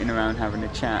people sitting around having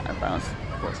a chat about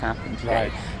what's happened today.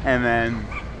 Right.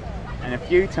 And a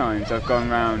few times I've gone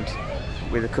round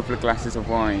with a couple of glasses of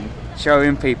wine,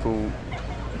 showing people,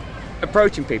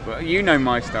 approaching people. You know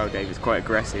my style, Dave, is quite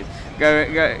aggressive. Go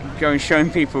and showing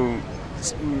people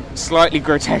slightly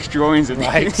grotesque drawings of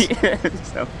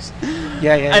themselves.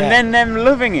 Yeah. And then them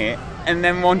loving it and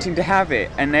then wanting to have it,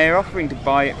 and they're offering to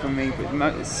buy it from me. But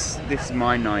this is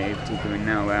my naivety doing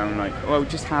now, where I'm like, well,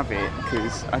 just have it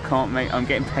because I'm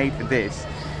getting paid for this.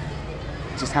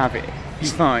 Just have it.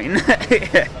 It's fine.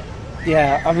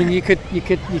 Yeah. I mean, you could.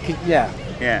 Yeah.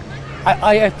 Yeah.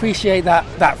 I appreciate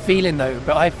that feeling though,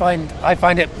 but I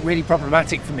find it really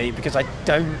problematic for me because I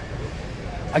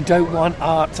don't want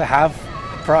art to have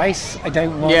a price.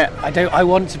 I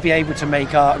want to be able to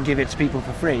make art and give it to people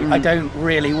for free. I don't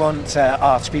really want to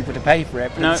ask people to pay for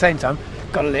it, but at the same time,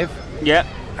 got to live. Yeah,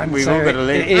 and we've all got to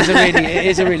live. It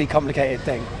is a really complicated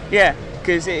thing. Yeah,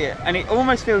 because it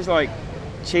almost feels like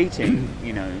cheating,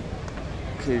 you know.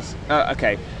 Because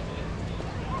okay.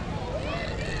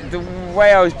 The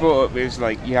way I was brought up was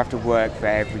like you have to work for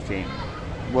everything.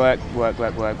 Work for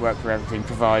everything.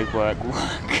 Provide work,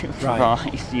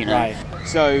 provide, you know. Right.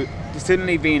 So to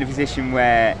suddenly be in a position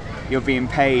where you're being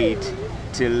paid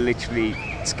to literally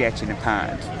sketch in a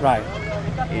pad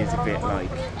is a bit like,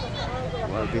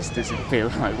 well, this doesn't feel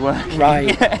like work.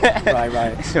 Right.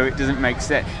 So it doesn't make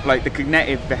sense. Like the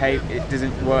cognitive behaviour, it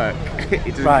doesn't work.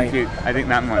 It doesn't compute. I think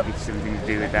that might be something to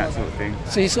do with that sort of thing.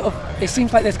 So you sort of, it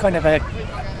seems like there's kind of a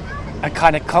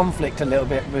kind of conflict a little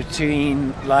bit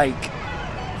between like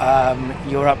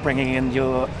your upbringing and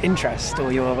your interest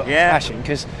or your passion,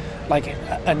 because like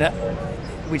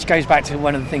which goes back to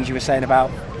one of the things you were saying about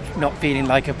not feeling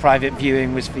like a private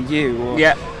viewing was for you, or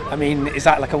I mean, is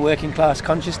that like a working class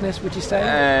consciousness, would you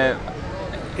say?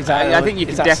 Is that? I think you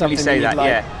is can that definitely something say you'd that. like,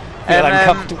 Yeah. feel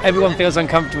uncomfortable? Everyone feels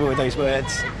uncomfortable with those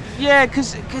words. Yeah,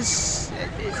 because it's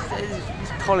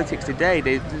politics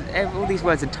today. All these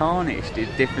words are tarnished in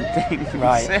different things.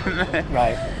 Right.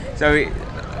 Right. So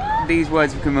these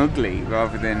words become ugly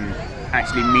rather than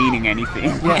actually meaning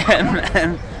anything.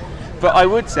 Yeah. But I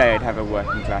would say I'd have a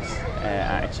working class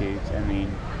attitude. I mean,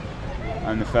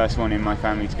 I'm the first one in my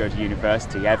family to go to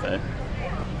university ever.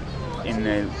 In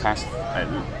the past,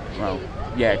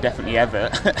 definitely ever.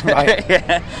 Right.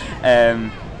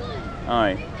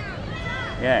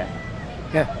 Yeah.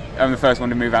 I'm the first one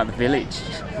to move out of the village.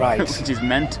 Right. Which is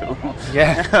mental.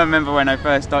 Yeah. I remember when I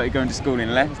first started going to school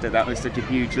in Leicester, that was such a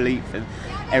huge leap for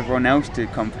everyone else to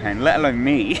comprehend, let alone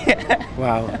me.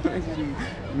 Wow. It was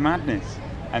madness.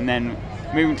 And then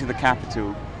moving to the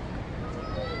capital,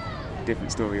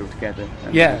 different story altogether.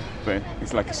 Yeah. But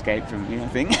it's like escape from me, I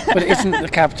think. But isn't the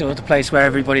capital the place where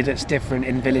everybody that's different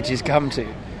in villages come to?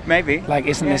 Maybe. Like,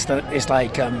 isn't this it's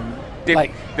like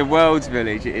like the world's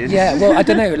village? It is. Yeah. Well, I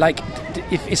don't know. Like,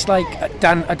 if it's like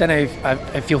Dan, I don't know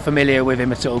if you're familiar with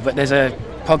him at all, but there's a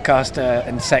podcaster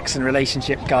and sex and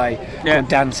relationship guy called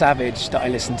Dan Savage that I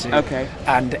listen to. Okay.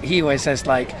 And he always says,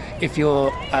 like, if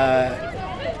you're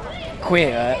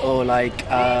queer or like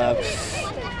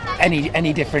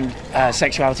any different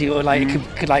sexuality, or like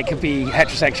it could be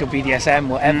heterosexual, BDSM,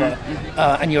 whatever,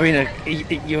 and you're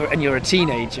a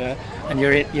teenager and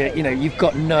you've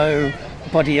got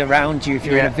nobody around you if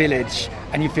you're in a village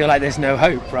and you feel like there's no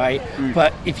hope, right?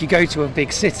 But if you go to a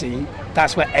big city,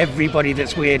 that's where everybody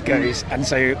that's weird goes, and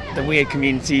so the weird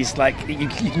communities, like you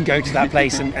can go to that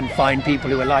place and find people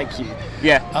who are like you.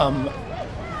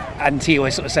 And he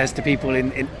always sort of says to people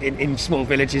in small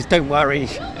villages, don't worry,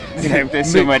 there's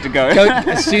somewhere to go.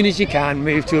 As soon as you can,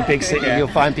 move to a big city, you'll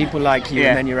find people like you,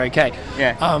 and then you're okay.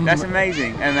 That's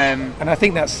amazing. And I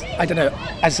think that's, I don't know,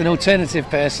 as an alternative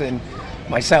person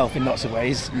myself in lots of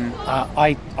ways,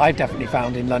 I've definitely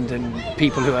found in London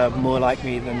people who are more like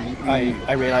me than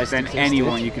I realised than existed.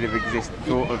 anyone you could have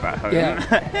thought of at home.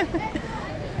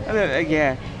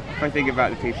 If I think about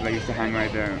the people I used to hang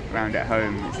around at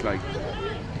home, it's like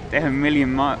they're a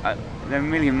million miles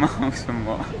from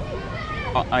what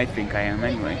I think I am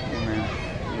anyway.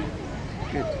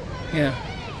 Good. Yeah.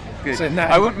 Good. So now,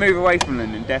 I wouldn't move away from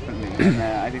London, definitely. And,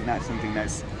 I think that's something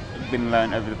that's been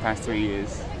learned over the past 3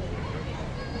 years.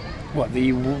 What, that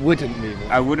you wouldn't move away?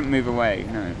 I wouldn't move away,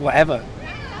 no. Whatever.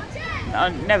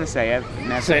 I'd never say ever.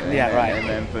 Never. So,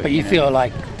 right. But you feel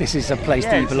like this is a place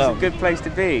that you belong. It's a good place to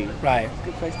be. Right.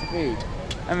 Good place to be.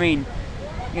 I mean,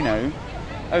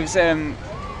 I was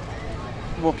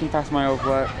walking past my old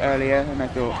work earlier, and I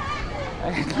thought I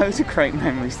had loads of great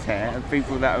memories there of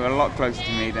people that are a lot closer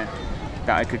to me than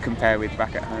that I could compare with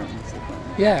back at home and stuff like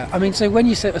that. Yeah, I mean, so when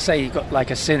you sort of say you've got like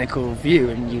a cynical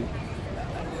view, and you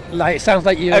like, it sounds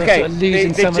like you're sort of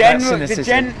losing some of that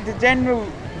cynicism. The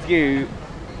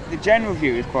general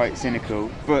view is quite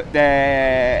cynical, but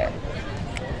they're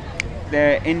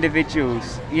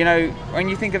individuals. When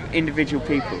you think of individual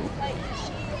people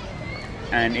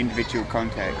and individual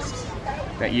contexts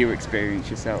that you experience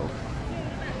yourself,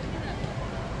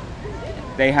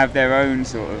 they have their own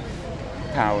sort of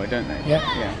power, don't they?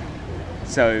 Yeah.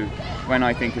 So when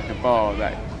I think of the bar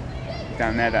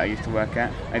down there that I used to work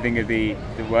at, I think of the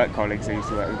work colleagues I used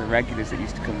to work with, the regulars that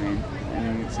used to come in,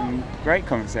 and some great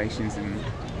conversations and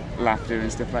laughter and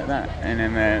stuff like that. And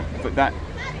but that,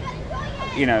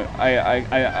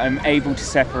 I'm able to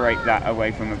separate that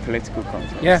away from a political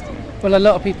context. Yeah. Well, a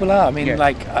lot of people are. I mean,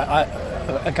 like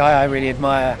a guy I really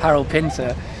admire, Harold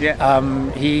Pinter. Yeah.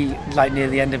 He, like, near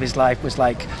the end of his life was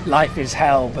like, life is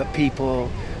hell, but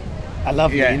people, I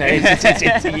love you. Yeah. And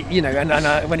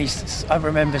when I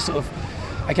remember sort of,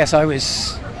 I guess I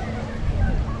was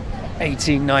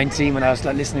 18, 19 when I was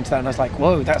like listening to that, and I was like,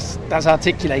 whoa, that's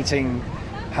articulating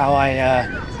how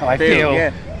I feel.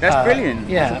 Yeah. That's brilliant.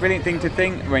 Yeah. That's a brilliant thing to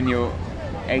think when you're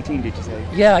 18, did you say?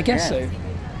 Yeah, I guess so.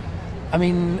 I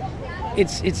mean,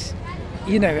 it's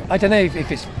I don't know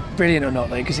if it's brilliant or not,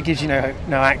 though, because it gives you no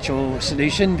actual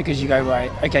solution, because you go,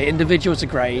 right, okay, individuals are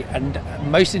great, and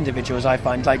most individuals I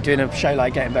find, like doing a show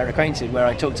like Getting Better Acquainted, where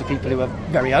I talk to people who are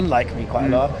very unlike me quite a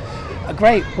lot, are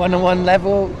great, one-on-one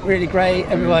level, really great,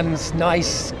 everyone's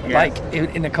nice, like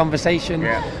in a conversation,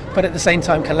 but at the same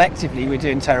time collectively we're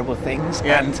doing terrible things,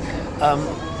 and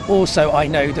also I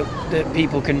know that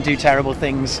people can do terrible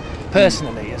things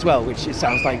personally as well, which it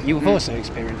sounds like you've also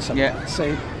experienced some of that.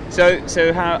 So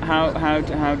So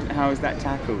how is that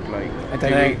tackled? Like, I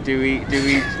don't know. Do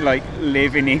we like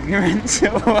live in ignorance?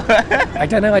 Or I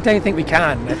don't know. I don't think we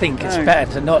can. I think it's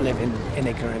better to not live in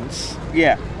ignorance.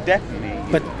 Yeah, definitely.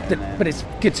 But it's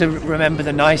good to remember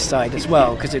the nice side as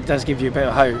well, because it does give you a bit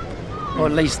of hope, or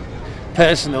at least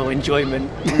personal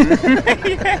enjoyment.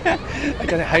 I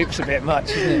don't know. Hope's a bit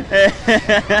much, isn't it?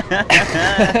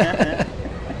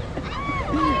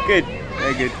 Good,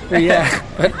 very good.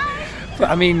 But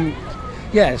I mean,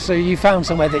 yeah. So you found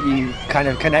somewhere that you kind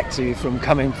of connect to from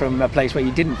coming from a place where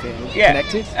you didn't feel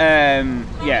connected.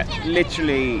 Yeah,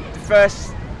 literally the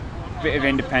first bit of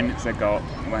independence I got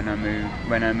when I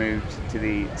moved to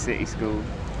the city school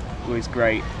was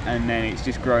great, and then it's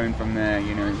just grown from there,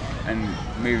 you know. And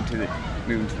moving to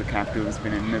the capital has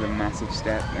been another massive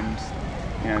step, and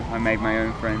you know, I made my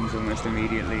own friends almost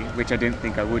immediately, which I didn't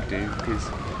think I would do, because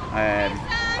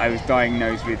I was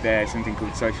diagnosed with something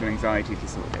called social anxiety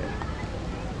disorder,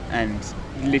 and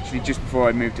literally just before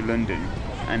I moved to London,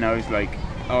 and I was like,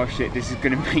 oh shit, this is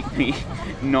going to make me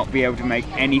not be able to make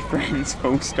any friends,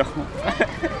 full stop.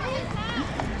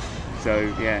 So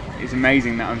yeah, it's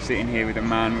amazing that I'm sitting here with a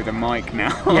man with a mic now,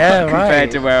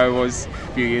 compared to where I was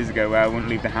a few years ago, where I wouldn't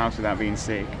leave the house without being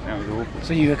sick. That was awful.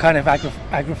 So you were kind of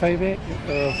agoraphobic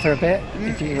for a bit?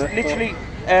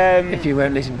 If you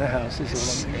weren't leaving the house,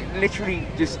 is all I'm literally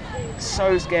just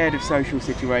so scared of social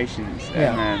situations.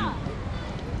 Yeah. And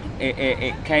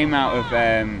it came out of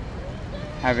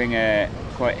having a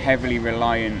quite heavily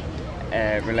reliant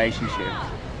relationship,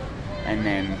 and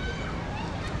then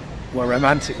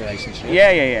romantic relationship.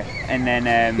 Yeah. And then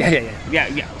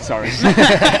yeah. Sorry.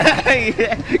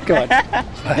 Go on.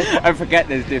 I forget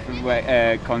there's different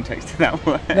context to that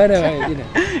word. No, you know.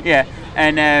 Yeah,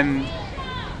 and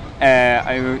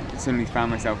I suddenly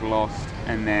found myself lost,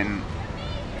 and then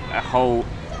a whole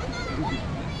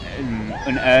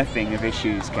unearthing of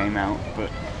issues came out, but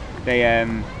they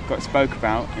got spoke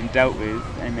about and dealt with,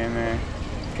 and then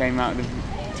came out of the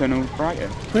tunnel brighter.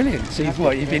 Brilliant. So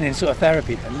you've been in sort of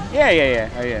therapy then? Yeah.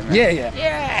 Oh yeah. Man.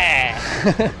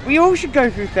 Yeah. We all should go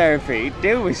through therapy,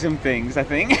 deal with some things, I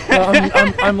think. Well,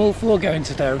 I'm all for going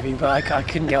to therapy, but I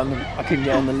couldn't get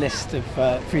on the list of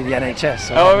through the NHS.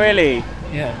 So oh really?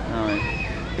 Yeah. Oh.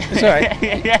 It's all right.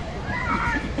 Yeah.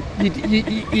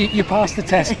 You passed the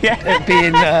test at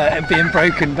being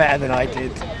broken better than I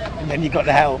did, and then you got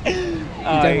the help.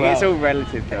 It's all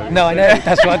relative though. No, I know.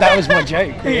 That's why that was my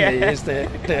joke. Really, is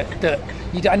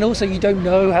and also you don't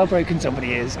know how broken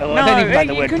somebody is. I don't even like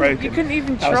the word broken. You couldn't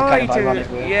even that was a try kind of ironic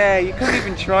word. Yeah, you couldn't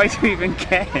even try to even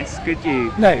guess, could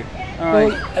you? No.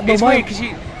 It's weird because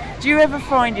do you ever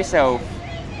find yourself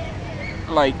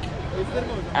like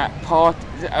at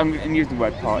I'm using the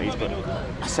word parties, but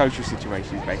social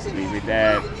situations basically with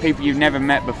people you've never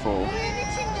met before,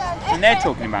 and they're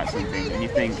talking about something, and you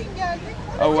think,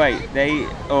 oh wait,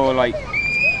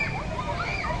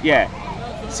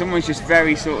 someone's just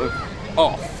very sort of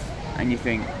off, and you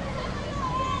think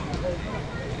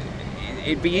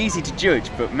it'd be easy to judge,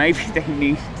 but maybe they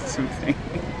need something.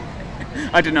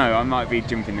 I don't know, I might be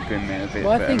jumping the gun there a bit.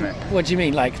 Well, I think, what do you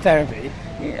mean, like therapy?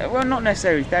 Yeah, well, not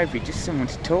necessarily therapy, just someone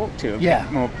to talk to a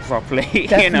bit more properly.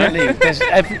 Definitely. You know? There's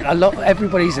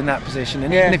everybody's in that position,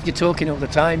 and even if you're talking all the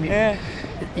time,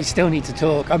 you still need to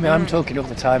talk. I mean, I'm talking all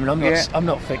the time, and I'm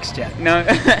not fixed yet. No.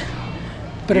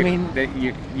 But I mean,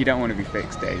 you don't want to be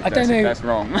fixed, Dave. I don't know. That's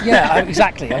wrong. Yeah,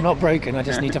 exactly. I'm not broken. I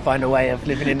just need to find a way of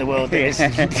living in the world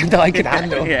that I can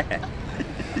handle. Yeah.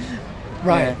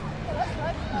 Right. Yeah.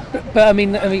 But I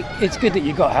mean, it's good that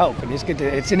you got help, and it's good.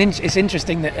 It's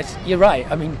interesting that you're right.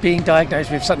 I mean, being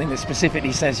diagnosed with something that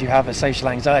specifically says you have a social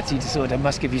anxiety disorder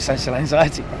must give you social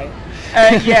anxiety, right?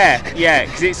 Yeah,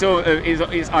 because it's sort of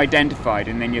it's identified,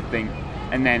 and then you think,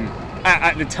 and then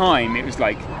at the time it was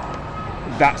like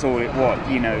that's all it was.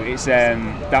 You know, it's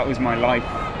that was my life.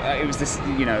 It was this,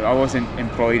 you know, I wasn't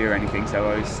employed or anything, so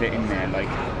I was sitting there like,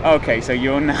 okay, so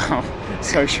you're now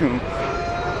social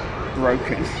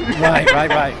broken.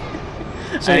 Right.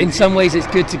 So in some ways it's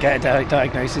good to get a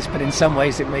diagnosis, but in some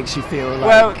ways it makes you feel like...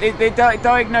 Well, the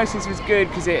diagnosis was good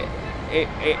because it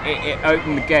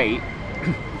opened the gate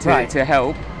to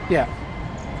help. Yeah.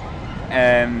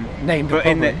 Named the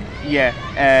problem. In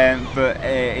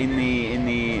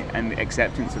the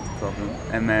acceptance of the problem,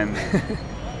 and then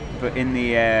but in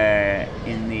the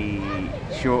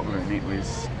short run it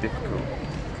was difficult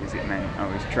because it meant I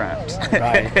was trapped.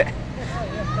 Right.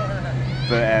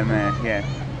 But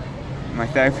my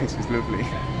therapist was lovely.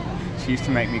 She used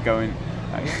to make me go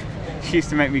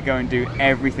and do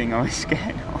everything I was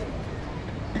scared of.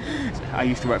 I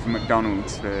used to work for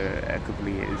McDonald's for a couple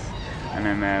of years, and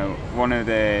then one of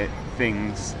the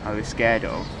things I was scared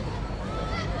of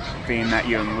being that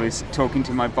young, was talking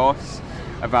to my boss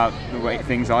about the way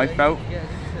things I felt.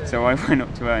 So I went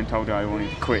up to her and told her I wanted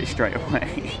to quit straight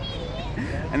away.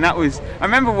 And that was, I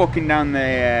remember walking down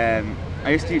the, I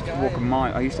used to walk a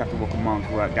mile. I used to have to walk a mile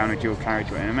to work down a dual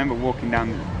carriageway, and I remember walking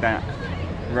down that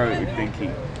road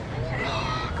thinking,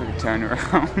 I've got to turn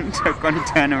around, I've got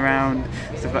to turn around,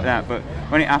 stuff like that. But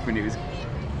when it happened, it was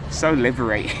so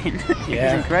liberating.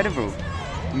 Yeah. It was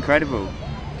incredible.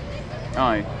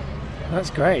 Aye. That's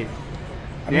great.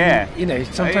 I mean, Yeah. you know,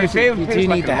 sometimes It you feels do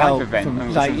like need a the life help event from, or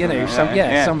like, you know, something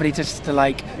like that. somebody just to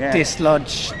like Yeah.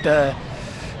 dislodge the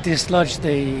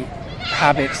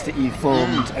habits that you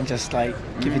formed and just like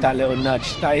give you that little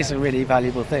nudge. That is a really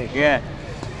valuable thing. Yeah,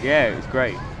 it was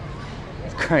great.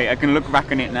 It's great. I can look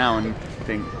back on it now and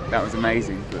think that was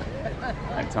amazing, but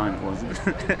at the time it wasn't.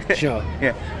 Sure.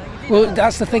 Yeah. Well,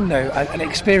 that's the thing, though. An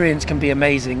experience can be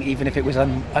amazing, even if it was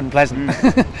unpleasant.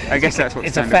 I guess that's what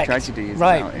its stand-up effect. tragedy is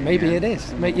Right? about, Maybe yeah. it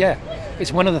is. Yeah,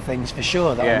 it's one of the things for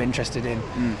sure that I'm interested in,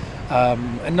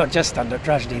 and not just stand-up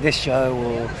tragedy. This show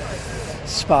or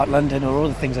Spark London or all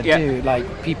the things I do,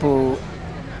 like people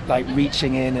like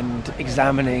reaching in and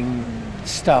examining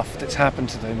stuff that's happened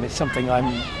to them. It's something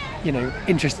I'm, you know,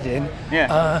 interested in.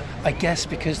 Yeah. I guess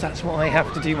because that's what I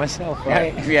have to do myself,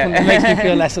 right? Yeah. It makes me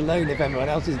feel less alone if everyone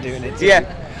else is doing it too. Yeah.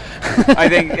 I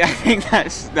think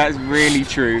that's really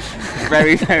true.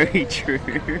 Very, very true.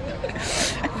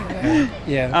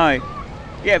 Yeah. Aye.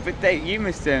 Yeah, but you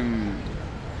must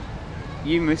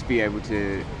be able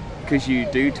to, because you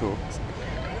do talk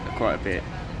quite a bit,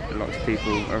 lots of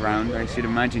people around. I should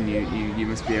imagine you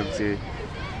must be able to,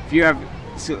 if you have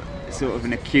sort of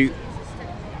an acute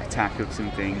attack of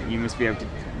something, you must be able to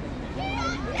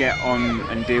get on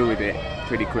and deal with it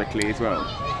pretty quickly as well.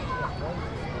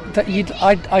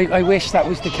 I wish that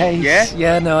was the case.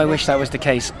 Yeah? No, I wish that was the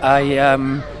case.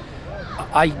 I'm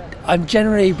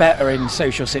generally better in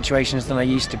social situations than I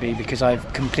used to be because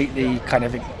I've completely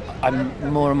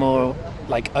I'm more and more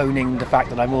like owning the fact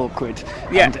that I'm awkward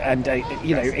and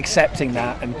you know, accepting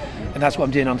that, and that's what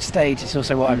I'm doing on stage. It's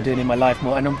also what I'm doing in my life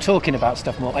more, and I'm talking about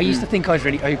stuff more. I used to think I was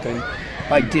really open,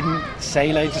 but I didn't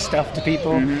say loads of stuff to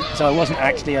people, so I wasn't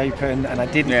actually open, and I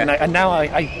didn't. And now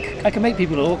I can make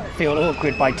people feel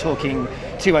awkward by talking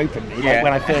too openly. Like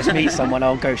when I first meet someone,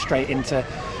 I'll go straight into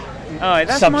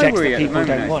that's subjects my worry that people at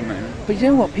the don't want. moment. But you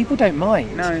know what? People don't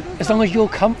mind. No. As long as you're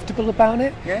comfortable about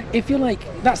it. Yeah. If you're like,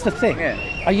 that's the thing. Yeah.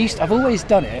 I've always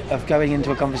done it, of going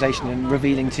into a conversation and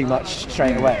revealing too much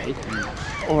straight away,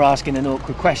 or asking an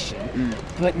awkward question.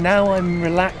 But now I'm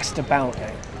relaxed about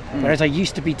it. Whereas I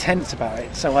used to be tense about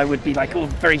it, so I would be like,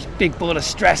 very big ball of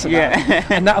stress about it.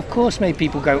 And that, of course, made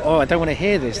people go, I don't want to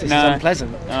hear this, this is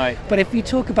unpleasant. Aye. But if you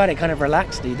talk about it kind of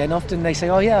relaxedly, then often they say,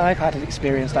 I've had an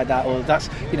experience like that, or that's,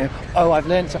 you know, I've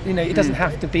learned something. You know, it doesn't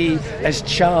have to be as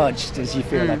charged as you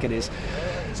feel like it is.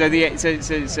 So the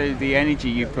energy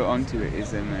you put onto it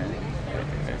is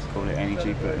let's call it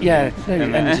energy, but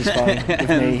Energy's fine with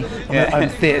me. I'm a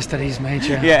theatre studies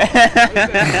major.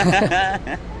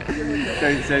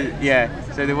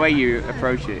 So the way you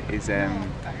approach it is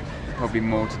probably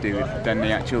more to do with than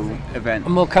the actual event.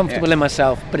 I'm more comfortable in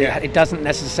myself, but it doesn't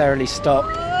necessarily stop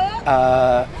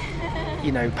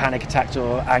panic attacks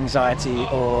or anxiety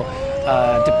or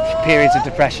periods of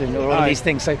depression or all of these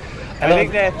things. So I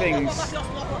think they're things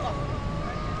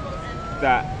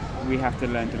that we have to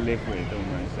learn to live with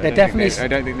almost. I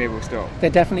don't think they will stop. They're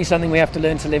definitely something we have to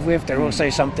learn to live with. They're also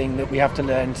something that we have to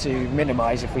learn to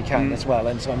minimise if we can as well,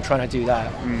 and so I'm trying to do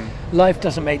that. Life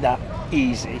doesn't make that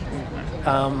easy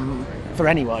for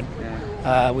anyone,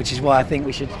 which is why I think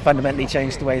we should fundamentally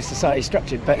change the way society is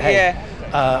structured. But hey,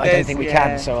 I don't think we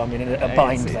can, so I'm in a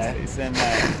bind there.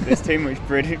 There's too much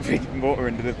water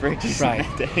under the bridge,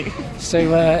 isn't there, Dave? So,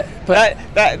 but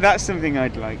that's something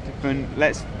I'd like to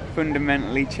let's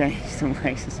fundamentally change the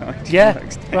way society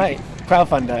works. Right.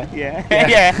 Crowdfunder.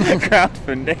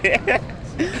 Crowdfunder.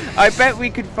 I bet we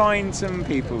could find some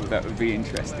people that would be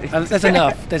interested. There's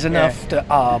enough that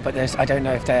are, but I don't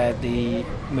know if they're the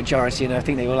majority, and I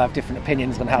think they all have different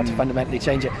opinions on how to fundamentally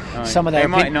change it. Some of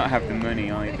them might not have the money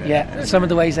either. Some of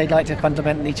the ways they'd like to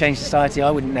fundamentally change society,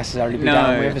 I wouldn't necessarily be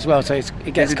down with as well. So it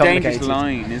gets complicated. There's a dangerous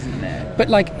line, isn't there? But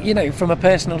from a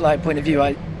personal point of view,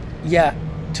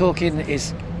 talking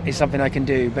is something I can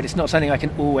do, but it's not something I can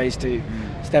always do.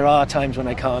 So there are times when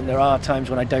I can't. There are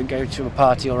times when I don't go to a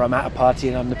party, or I'm at a party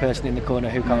and I'm the person in the corner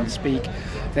who can't speak.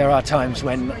 There are times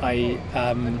when I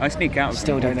sneak out.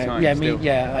 Still don't know.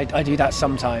 I do that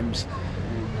sometimes.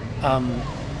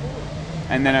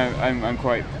 And then I'm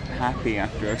quite happy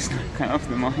after I've snuck out of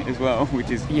the mic as well,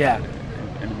 which is an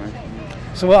emotion.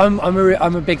 So I'm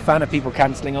a big fan of people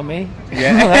cancelling on me.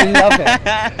 Yeah.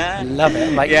 I love it.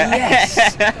 I'm like,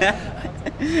 yes.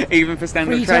 Even for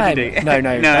stand-up Free tragedy. time.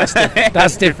 No,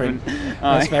 that's different.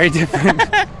 That's very different.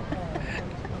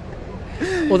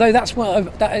 Although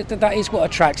that is what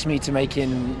attracts me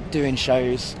to doing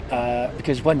shows,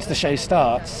 because once the show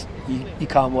starts, you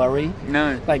can't worry.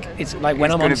 No. Like it's like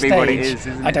when I'm on stage,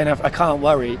 I don't have, I can't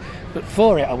worry. But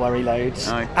for it, I worry loads.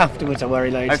 No. Afterwards, I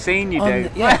worry loads. I've seen you do.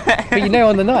 Yeah, but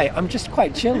on the night, I'm just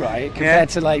quite chill, right? Compared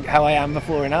to like how I am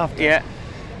before and after. Yeah.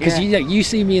 Because you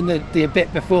see me in the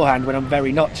bit beforehand when I'm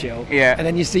very not chill. Yeah. And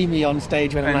then you see me on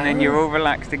stage when I'm like, and then you're all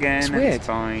relaxed again. It's and weird. It's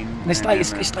fine. And it's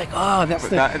like that's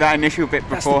that initial bit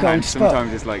beforehand spot.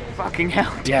 sometimes is like fucking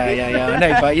hell. Yeah. I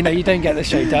know, but you don't get the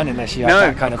show done unless you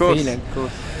have that kind of feeling. Of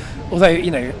course.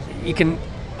 Although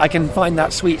I can find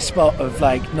that sweet spot of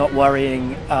like not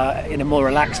worrying in a more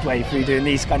relaxed way through doing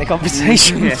these kind of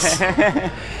conversations,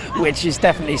 which is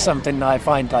definitely something that I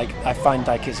find like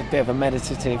it's a bit of a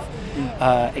meditative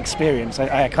experience.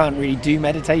 I can't really do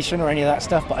meditation or any of that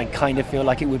stuff, but I kind of feel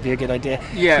like it would be a good idea.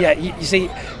 Yeah. You see,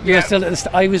 you're still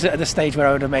at I was at the stage where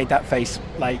I would have made that face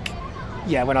like.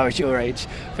 Yeah, when I was your age,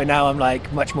 but now I'm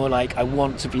like much more like I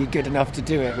want to be good enough to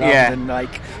do it rather than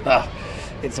like,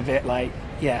 it's a bit like,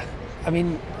 I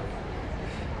mean,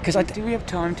 because do we have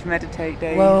time to meditate,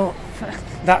 Dave? Well,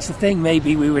 that's the thing.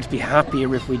 Maybe we would be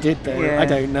happier if we did, though. Yeah. I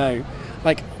don't know.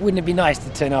 Like, wouldn't it be nice to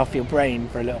turn off your brain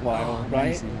for a little while, right?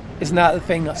 Amazing. Isn't that the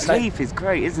thing? Sleep is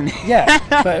great, isn't it? Yeah,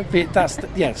 but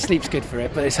sleep's good for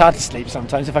it. But it's hard to sleep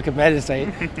sometimes. If I could meditate,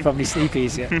 I'd probably sleep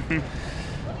easier.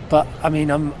 But I mean,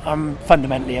 I'm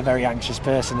fundamentally a very anxious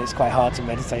person. It's quite hard to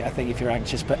meditate, I think, if you're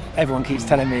anxious. But everyone keeps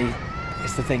telling me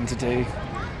it's the thing to do.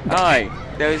 Aye,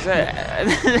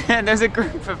 there's a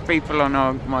group of people on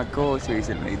my course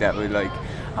recently that were like,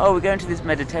 we're going to this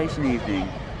meditation evening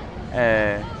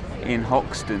in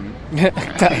Hoxton.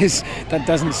 that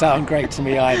doesn't sound great to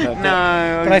me either. But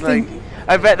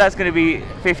I bet that's going to be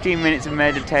 15 minutes of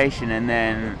meditation and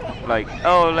then like,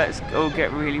 let's all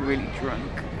get really, really drunk.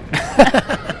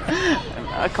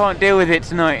 I can't deal with it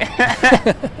tonight.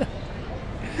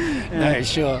 No,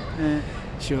 sure.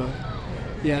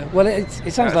 Yeah, well, it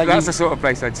sounds like that's the sort of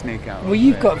place I'd sneak out. Well,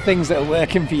 you've got things that are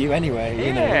working for you anyway.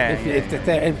 You know,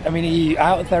 I mean, are you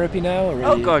out of therapy now?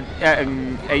 Or God, yeah.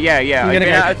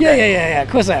 Of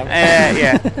course I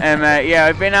am.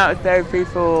 I've been out of therapy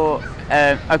for.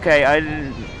 I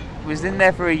was in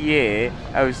there for a year.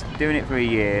 I was doing it for a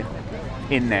year.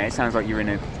 In there, it sounds like you're in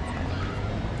a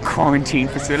quarantine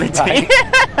facility.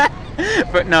 Right.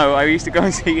 But no, I used to go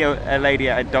and see a lady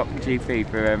at a doc GP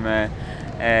for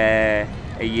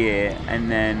a year, and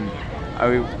then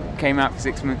I came out for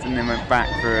 6 months and then went back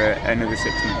for another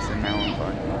 6 months, and now I'm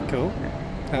fine. Cool.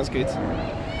 That's good.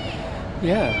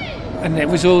 Yeah. And it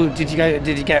was all. Did you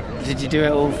do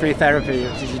it all through therapy?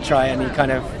 Or did you try any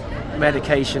kind of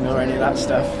medication or any of that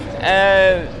stuff?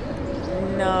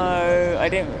 No, I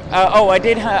didn't. I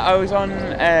did. I was on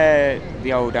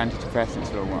the old antidepressants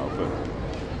for a while, but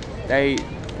they're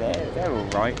all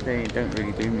right. They don't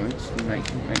really do much. They make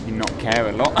you not care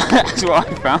a lot. That's what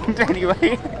I found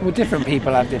anyway. Well, different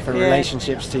people have different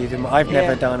relationships to them. I've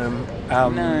never done them.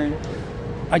 No.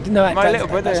 I didn't know. My little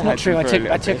brother. That's not true. I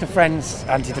took a friend's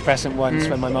antidepressant once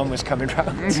when my mum was coming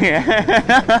round.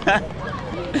 Yeah.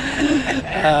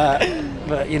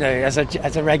 But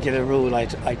as a regular rule, I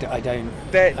don't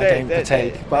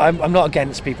partake. But I'm not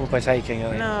against people partaking.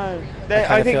 No,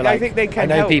 I think they can. I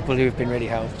know help. people who've been really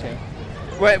helped. Yeah.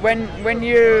 When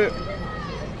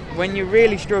you're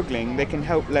really struggling, they can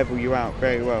help level you out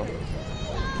very well.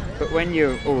 But when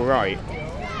you're all right,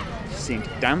 you seem to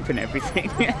dampen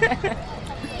everything.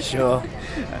 Sure.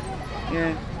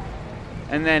 Yeah.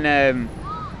 And then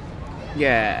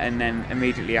and then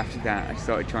immediately after that, I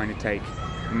started trying to take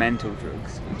mental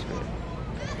drugs, which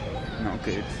were not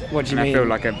good. What do you mean? I feel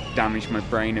like I've damaged my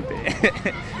brain a bit.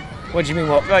 What do you mean?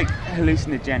 What? Like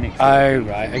hallucinogenics. Oh,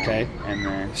 right. Okay.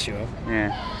 And sure.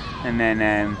 Yeah. And then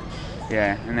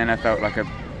and then I felt like I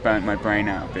burnt my brain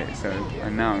out a bit. So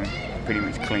and now I'm pretty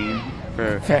much clean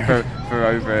for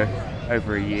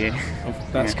over a year.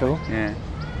 That's cool. Yeah.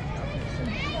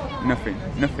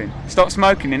 Nothing. Stop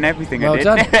smoking and everything. Well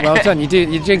done. You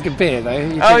drink a beer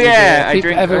though.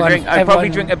 I probably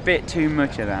drink a bit too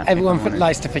much of that. Everyone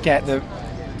likes to forget that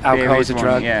alcohol's a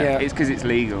drug. Yeah. It's because it's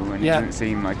legal and it doesn't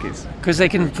seem like it's. Because they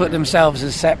can put themselves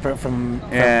as separate from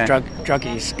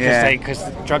druggies. Because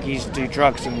druggies do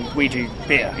drugs and we do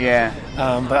beer. Yeah.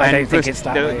 But I don't think it's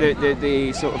that way.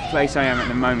 The sort of place I am at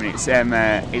the moment,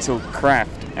 it's all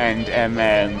craft and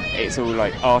it's all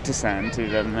like artisan to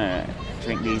them.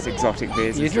 drink these exotic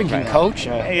beers. You're and stuff drinking like that.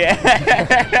 culture. Yeah,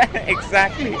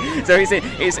 exactly. So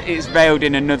it's veiled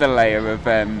in another layer of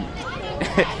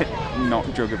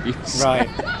not drug abuse. Right.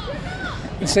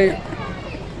 So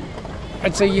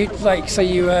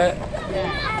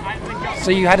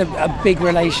you had a big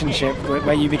relationship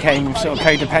where you became sort of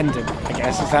codependent, I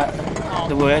guess. Is that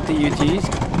the word that you'd use?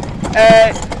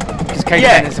 Because codependent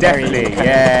Yeah, is definitely. very...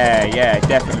 Yeah,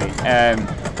 definitely.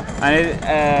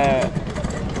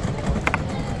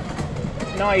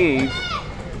 Naive,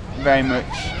 very much,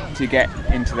 to get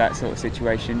into that sort of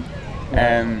situation.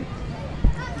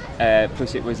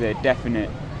 Plus, it was a definite.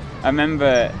 I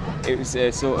remember it was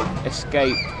a sort of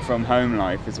escape from home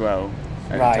life as well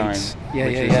at the time,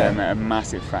 which was a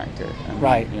massive factor.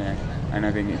 Right. Yeah, and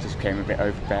I think it just became a bit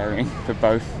overbearing for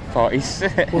both parties.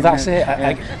 Well, that's it.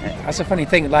 That's a funny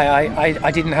thing. Like I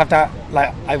didn't have that.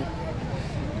 Like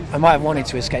I might have wanted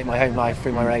to escape my home life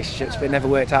through my relationships, but it never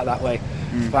worked out that way.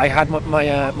 But I had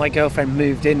my girlfriend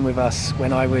moved in with us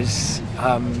when I was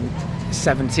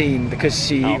 17 because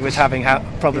she was having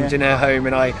problems in her home,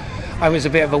 and I was a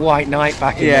bit of a white knight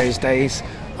back in those days.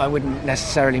 I wouldn't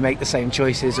necessarily make the same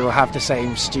choices or have the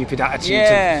same stupid attitudes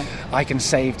of I can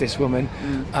save this woman.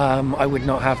 I would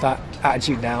not have that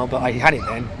attitude now, but I had it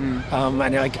then.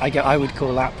 And I would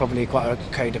call that probably quite a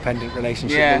codependent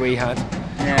relationship that we had.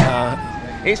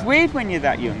 It's weird when you're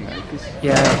that young though, because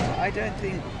I don't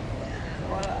think...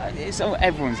 Well,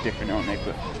 everyone's different, aren't they?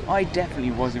 But I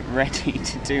definitely wasn't ready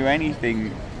to do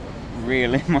anything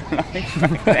real in my life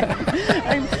back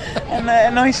then.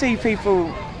 and I see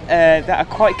people that are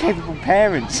quite capable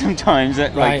parents sometimes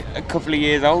at like a couple of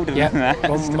years older than that.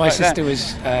 Well, my sister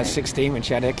was 16 when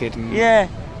she had her kid, and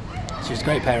she was a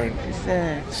great parent.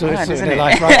 It's sort mad, of isn't their it?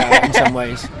 life right out in some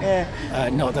ways.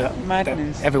 Not that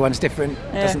Madness. Everyone's different.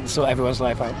 Doesn't sort everyone's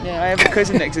life out. Yeah, I have a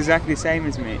cousin that's exactly the same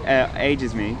as me, age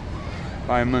as me,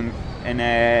 by a month, and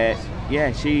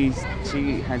she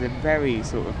has a very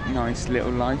sort of nice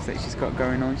little life that she's got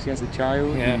going on. She has a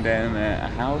child and a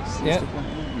house and stuff like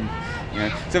that.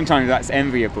 And, sometimes that's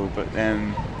enviable, but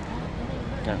I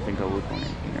don't think I would want it.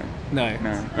 No.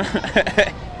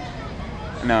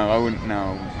 No, I wouldn't.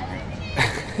 No,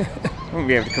 I wouldn't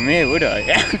be able to come here, would I?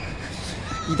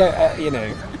 You don't.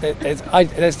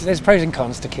 There's pros and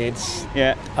cons to kids.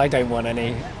 Yeah. I don't want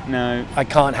any. No. I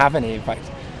can't have any, in fact.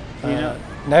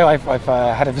 No, I've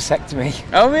had a vasectomy.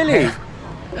 Oh, really?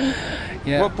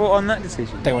 Yeah. What brought on that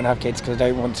decision? Don't want to have kids because I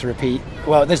don't want to repeat.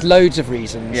 Well, there's loads of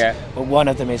reasons. Yeah. But one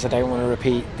of them is I don't want to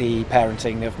repeat the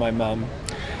parenting of my mum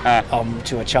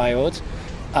to a child.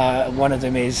 One of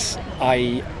them is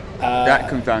that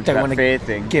comes down to that fear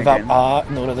thing. Give up art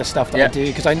and all of the stuff that I do,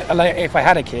 because if I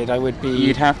had a kid, I would be.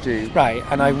 You'd have to. Right,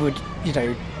 and I would,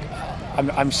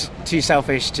 I'm too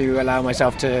selfish to allow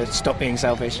myself to stop being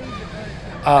selfish.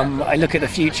 I look at the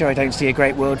future. I don't see a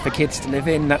great world for kids to live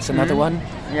in. That's another one.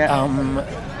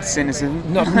 Yeah.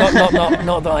 Cynicism. Not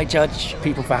that I judge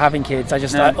people for having kids. I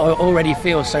just I already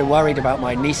feel so worried about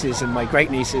my nieces and my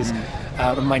great nieces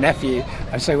and my nephew.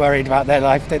 I'm so worried about their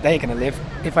life that they're going to live.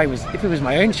 If it was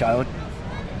my own child,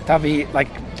 that'd be like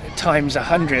times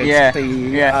 100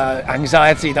 the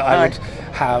anxiety that I would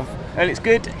have. Well, it's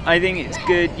good. I think it's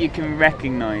good you can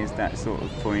recognise that sort of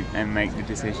point and make the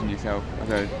decision yourself.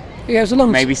 Although it was a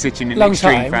long extreme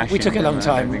time. We took a long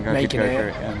time making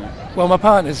it. Well, my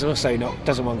partner's also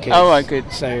doesn't want kids. Oh, right,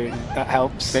 good. So that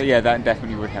helps. But that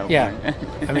definitely would help. Yeah.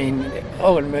 I mean,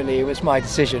 ultimately it was my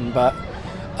decision, but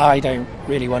I don't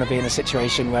really want to be in a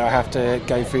situation where I have to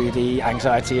go through the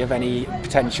anxiety of any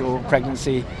potential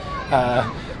pregnancy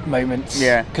moments.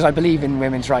 Yeah. Because I believe in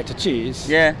women's right to choose.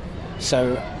 Yeah.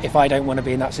 So if I don't want to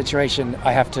be in that situation,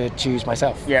 I have to choose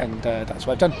myself. Yeah. And that's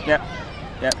what I've done. Yeah.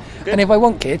 Yeah. Good. And if I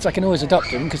want kids, I can always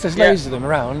adopt them, because there's loads of them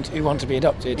around who want to be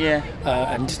adopted. Yeah.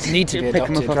 And need to be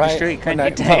adopted, pick them up right? off the street, can't you?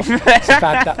 It's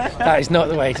bad. That is not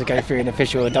the way to go through an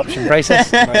official adoption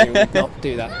process. I would not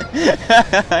do that.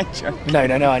 No,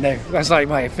 I know. That's like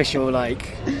my official, I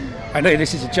know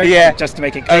this is a joke, just to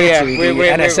make it clear to the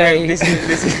NSA.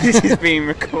 This is being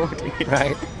recorded.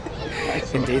 Right.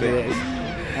 Indeed it is.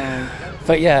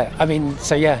 But I mean,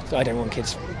 I don't want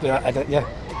kids. But I don't know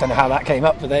how that came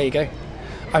up, but there you go.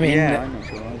 I mean, I'm not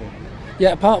sure either.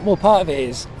 Yeah, part of it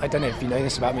is, I don't know if you know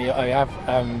this about me. I have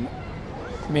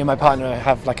me and my partner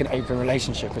have like an open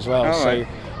relationship as well.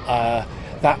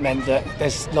 That meant that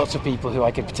there's lots of people who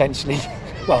I could potentially.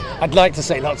 Well, I'd like to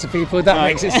say lots of people. That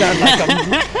makes it sound like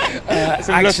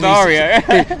I'm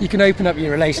actually. You can open up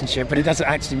your relationship, but it doesn't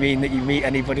actually mean that you meet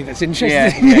anybody that's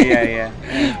interested.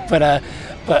 Yeah. But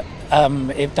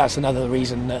if that's another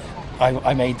reason that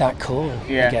I made that call,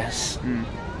 I guess.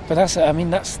 But that's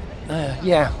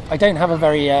Yeah, I don't have a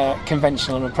very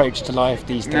conventional approach to life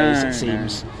these days, it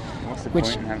seems. No. What's the Which,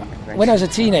 point in having conventional? when I was a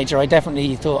teenager, I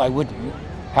definitely thought I wouldn't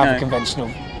have No. a conventional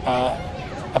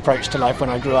approach to life when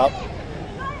I grew up.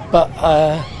 But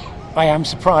I am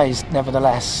surprised,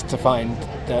 nevertheless, to find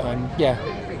that I'm,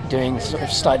 doing sort of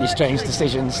slightly strange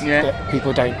decisions that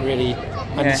people don't really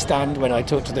understand when I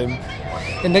talk to them.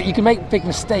 And that you can make big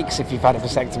mistakes if you've had a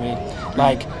vasectomy.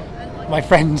 Like, my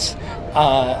friends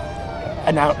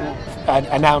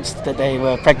announced that they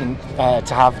were pregnant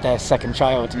to have their second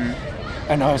child.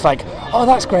 And I was like, oh,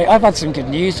 that's great, I've had some good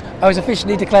news. I was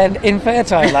officially declared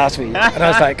infertile last week. And I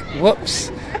was like, whoops.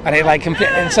 And it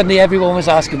and suddenly everyone was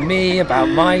asking me about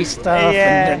my stuff,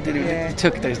 and it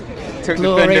took the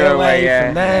glory away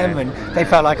from them, and they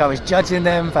felt like I was judging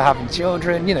them for having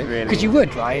children, because you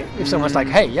would, right? If someone's like,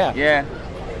 hey, I'm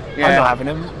not having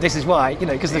them, this is why,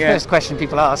 because the first question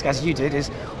people ask, as you did, is,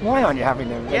 why aren't you having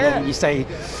them? And then you say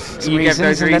some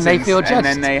reasons, and then they feel judged. And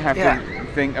then they have to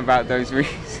think about those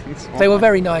reasons. They were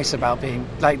very nice about being,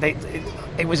 like,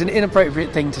 it was an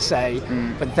inappropriate thing to say,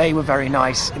 but they were very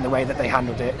nice in the way that they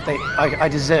handled it. I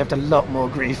deserved a lot more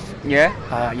grief. Yeah?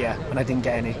 And I didn't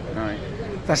get any. Right.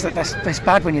 That's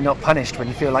bad when you're not punished when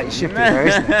you feel like you should be, though,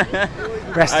 isn't it?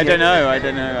 I don't know.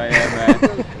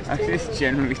 I just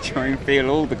generally try and feel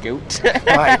all the guilt.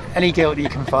 Right, any guilt you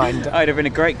can find. I'd have been a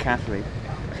great Catholic.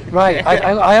 Right,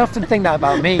 I often think that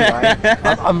about me, right?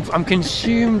 I'm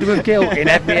consumed with guilt in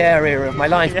every area of my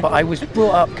life, but I was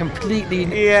brought up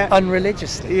completely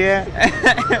unreligiously. Yeah.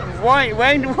 Why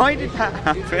did that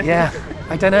happen? Yeah,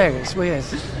 I don't know, it's weird.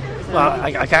 Well,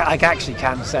 I actually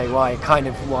can say why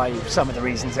some of the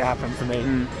reasons it happened for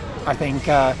me. I think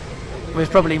it was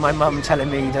probably my mum telling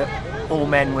me that all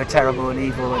men were terrible and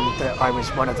evil, and that I was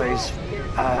one of those,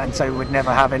 and so would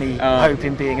never have any hope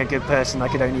in being a good person. I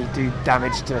could only do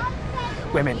damage to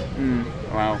women.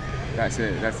 Wow, that's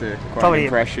a quite probably an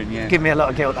impression. Yeah, give me a lot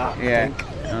of guilt, that I think.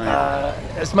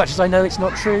 As much as I know it's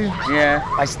not true,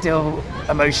 I still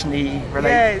emotionally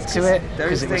relate to it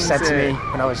because it was said to me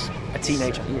when I was a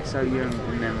teenager. You're so young,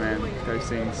 and then those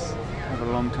things have a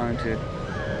long time to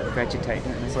vegetate,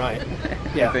 don't they? Right.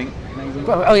 Yeah. I think maybe.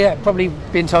 Well, probably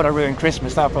being told I ruined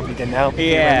Christmas, that probably didn't help.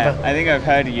 Yeah, I think I've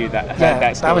heard of you that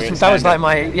story. That was like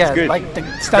my like the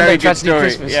stand-up tragedy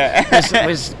Christmas.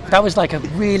 That was like a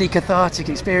really cathartic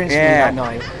experience for me that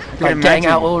night. Like getting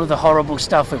out all of the horrible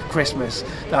stuff of Christmas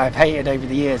that I've hated over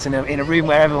the years, in a room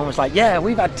where everyone was like, "Yeah,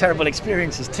 we've had terrible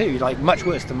experiences too, like much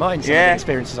worse than mine." Some of the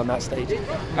experiences on that stage.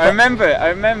 I remember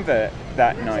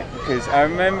that night because I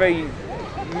remember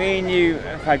me and you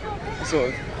have had sort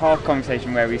of half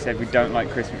conversation where we said we don't like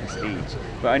Christmas each,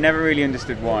 but I never really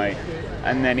understood why.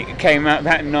 And then it came out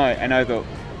that night, and I thought,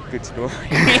 good story.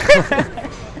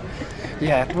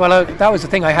 Yeah, well, that was the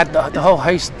thing. I had the whole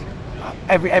host.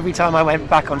 Every time I went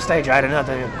back on stage, I had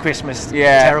another Christmas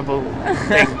terrible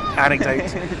anecdote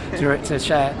to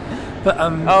share. But I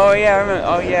remember.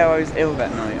 I was ill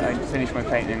that night. I finished my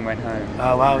painting and went home.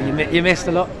 Oh wow, you missed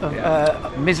a lot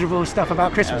of miserable stuff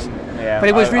about Christmas. But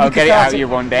it was really I'll get it out of you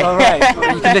one day. All right,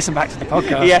 well, you can listen back to the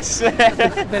podcast. Yes.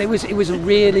 But it was a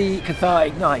really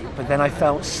cathartic night. But then I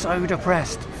felt so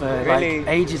depressed for like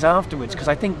ages afterwards, because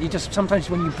I think you just sometimes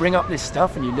when you bring up this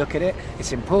stuff and you look at it,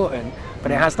 it's important,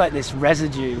 but it has like this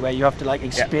residue where you have to like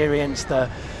experience the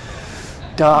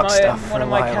dark stuff. One of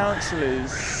my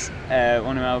counsellors.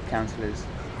 One of our counsellors,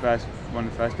 one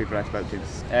of the first people I spoke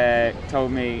to,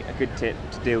 told me a good tip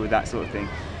to deal with that sort of thing.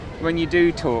 When you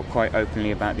do talk quite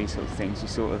openly about these sort of things, you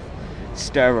sort of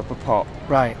stir up a pot,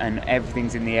 right? And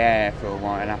everything's in the air for a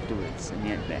while afterwards, and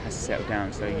yet it has to settle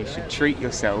down. So you should treat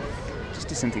yourself just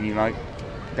to something you like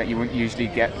that you wouldn't usually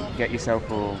get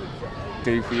yourself or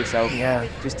do for yourself. Yeah.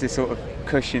 Just to sort of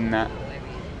cushion that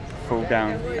fall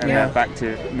down and then back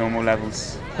to normal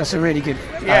levels. That's a really good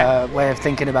way of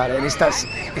thinking about it, and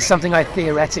it's something I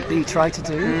theoretically try to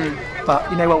do. But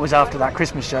you know what was after that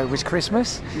Christmas show was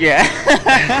Christmas. Yeah.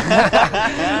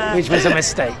 Which was a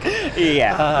mistake.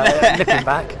 Yeah. Looking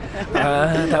back,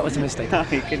 that was a mistake. No,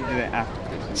 you couldn't do it after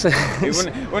Christmas. So,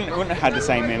 it wouldn't have had the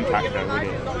same impact though, would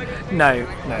it? No.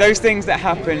 Those things that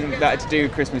happen that are to do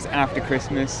with Christmas after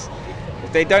Christmas,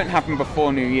 if they don't happen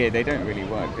before New Year, they don't really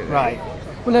work, do they? Right.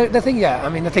 Well, the thing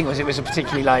was, it was a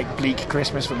particularly like bleak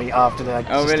Christmas for me after that.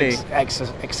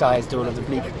 Excised all of the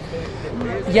bleak.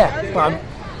 Yeah, but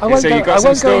I won't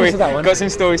go into that one. Got some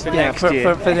stories for next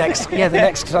year. For the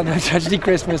next Stand-up Tragedy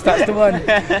Christmas. That's the one.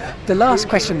 The last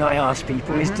question that I ask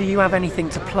people is, do you have anything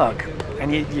to plug?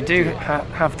 And you do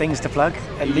have things to plug,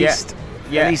 at least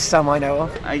some I know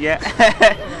of.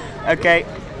 Okay.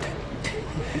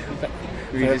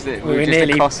 We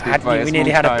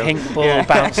nearly had a pink ball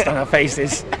bounced on our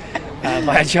faces.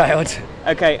 by a child.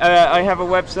 Okay, I have a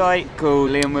website called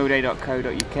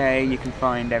liamwilday.co.uk. You can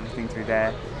find everything through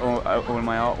there, all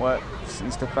my artworks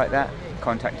and stuff like that,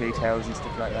 contact details and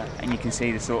stuff like that, and you can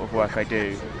see the sort of work I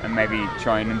do and maybe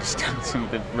try and understand some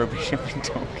of the rubbish I've been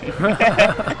talking.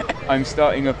 I'm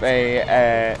starting up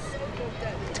a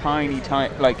tiny,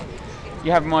 like,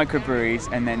 you have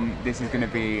microbreweries, and then this is going to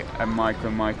be a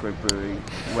micro brewery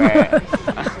where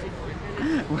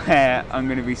I'm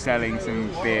going to be selling some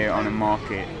beer on a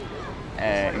market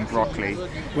in Brockley.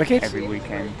 Wicked. Every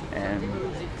weekend,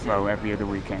 every other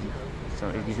weekend. So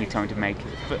it gives me time to make it,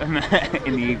 but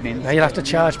in the evening. Now you'll have to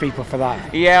charge people for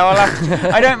that. Yeah, I'll have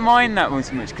to. I don't mind that one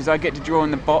so much because I get to draw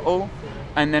on the bottle,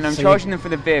 and then I'm charging them for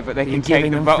the beer, but they can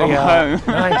take the bottle home.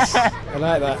 Nice, I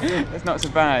like that. That's not so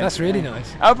bad. That's really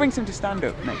nice. I'll bring some to stand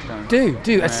up next time. Do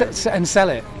and sell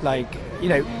it. Like,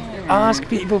 ask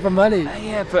people for money.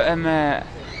 Yeah, but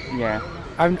yeah.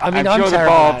 I'm sure terrible the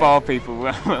at it. bar people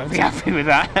will be happy with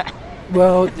that.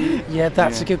 Well, yeah,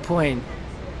 that's a good point.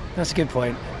 That's a good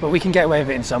point. But we can get away with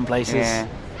it in some places. Yeah.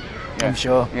 I'm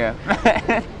sure. Yeah.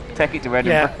 Take it to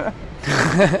Edinburgh.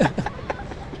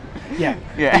 Yeah.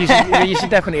 You should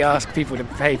definitely ask people to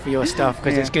pay for your stuff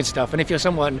because it's good stuff. And if you're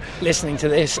someone listening to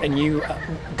this and you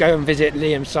go and visit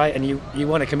Liam's site and you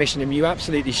want to commission him, you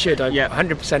absolutely should. I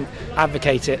 100%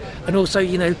 advocate it. And also,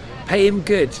 pay him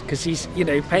good because he's,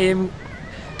 pay him.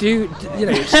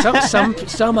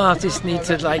 Some artists need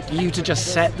to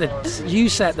just set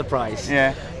the price.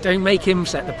 Yeah. Don't make him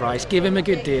set the price. Give him a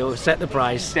good deal. Set the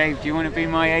price. Dave, do you want to be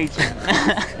my agent?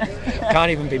 Can't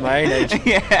even be my own agent.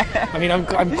 Yeah. I mean, I'm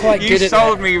quite good at. You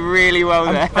sold me really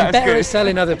well there. I'm better at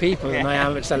selling other people than I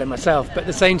am at selling myself. But at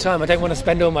the same time, I don't want to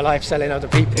spend all my life selling other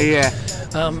people. Yeah.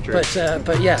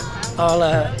 But yeah,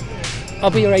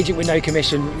 I'll be your agent with no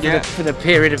commission for the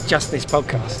period of just this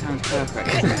podcast. Sounds perfect.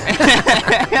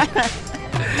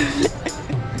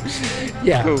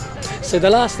 Yeah. Cool. So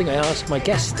the last thing I ask my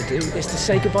guests to do is to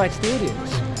say goodbye to the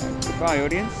audience. Goodbye,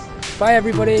 audience. Bye,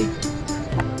 everybody.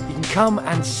 You can come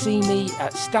and see me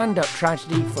at Stand Up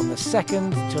Tragedy from the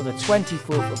 2nd till the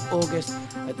 24th of August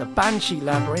at the Banshee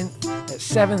Labyrinth at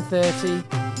 7:30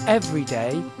 every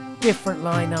day. Different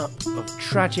lineup of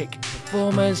tragic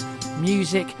performers,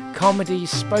 music, comedy,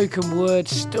 spoken word,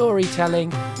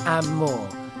 storytelling, and more.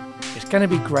 It's going to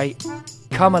be great.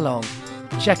 Come along.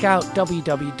 Check out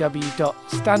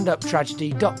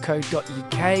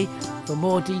www.standuptragedy.co.uk for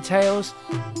more details.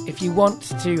 If you want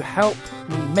to help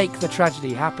me make the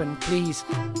tragedy happen, please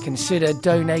consider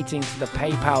donating to the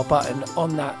PayPal button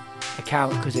on that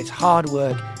account because it's hard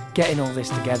work getting all this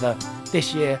together.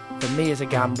 This year, for me, is a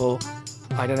gamble.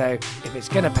 I don't know if it's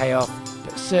going to pay off,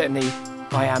 but certainly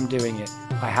I am doing it.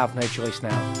 I have no choice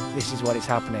now. This is what is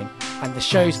happening. And the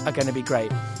shows are going to be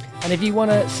great. And if you want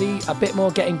to see a bit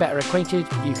more Getting Better Acquainted,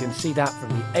 you can see that from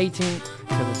the 18th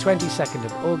to the 22nd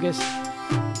of August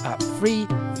at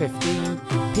 3:15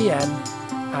 p.m.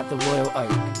 at the Royal Oak.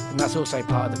 And that's also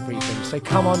part of the free thing. So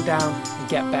come on down and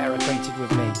get better acquainted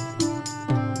with me.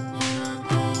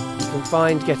 You can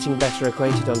find Getting Better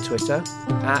Acquainted on Twitter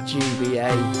at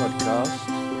GBA Podcast.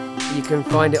 You can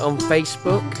find it on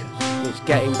Facebook. It's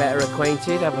Getting Better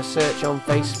Acquainted. Have a search on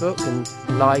Facebook and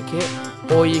like it.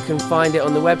 Or you can find it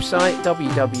on the website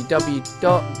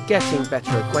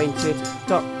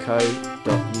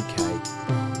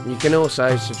www.gettingbetteracquainted.co.uk. You can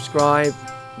also subscribe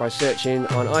by searching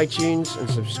on iTunes and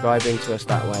subscribing to us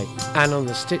that way. And on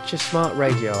the Stitcher Smart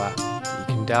Radio app, you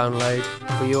can download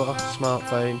for your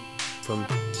smartphone from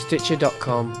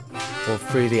Stitcher.com or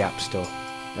through the App Store.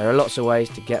 There are lots of ways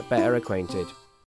to get better acquainted.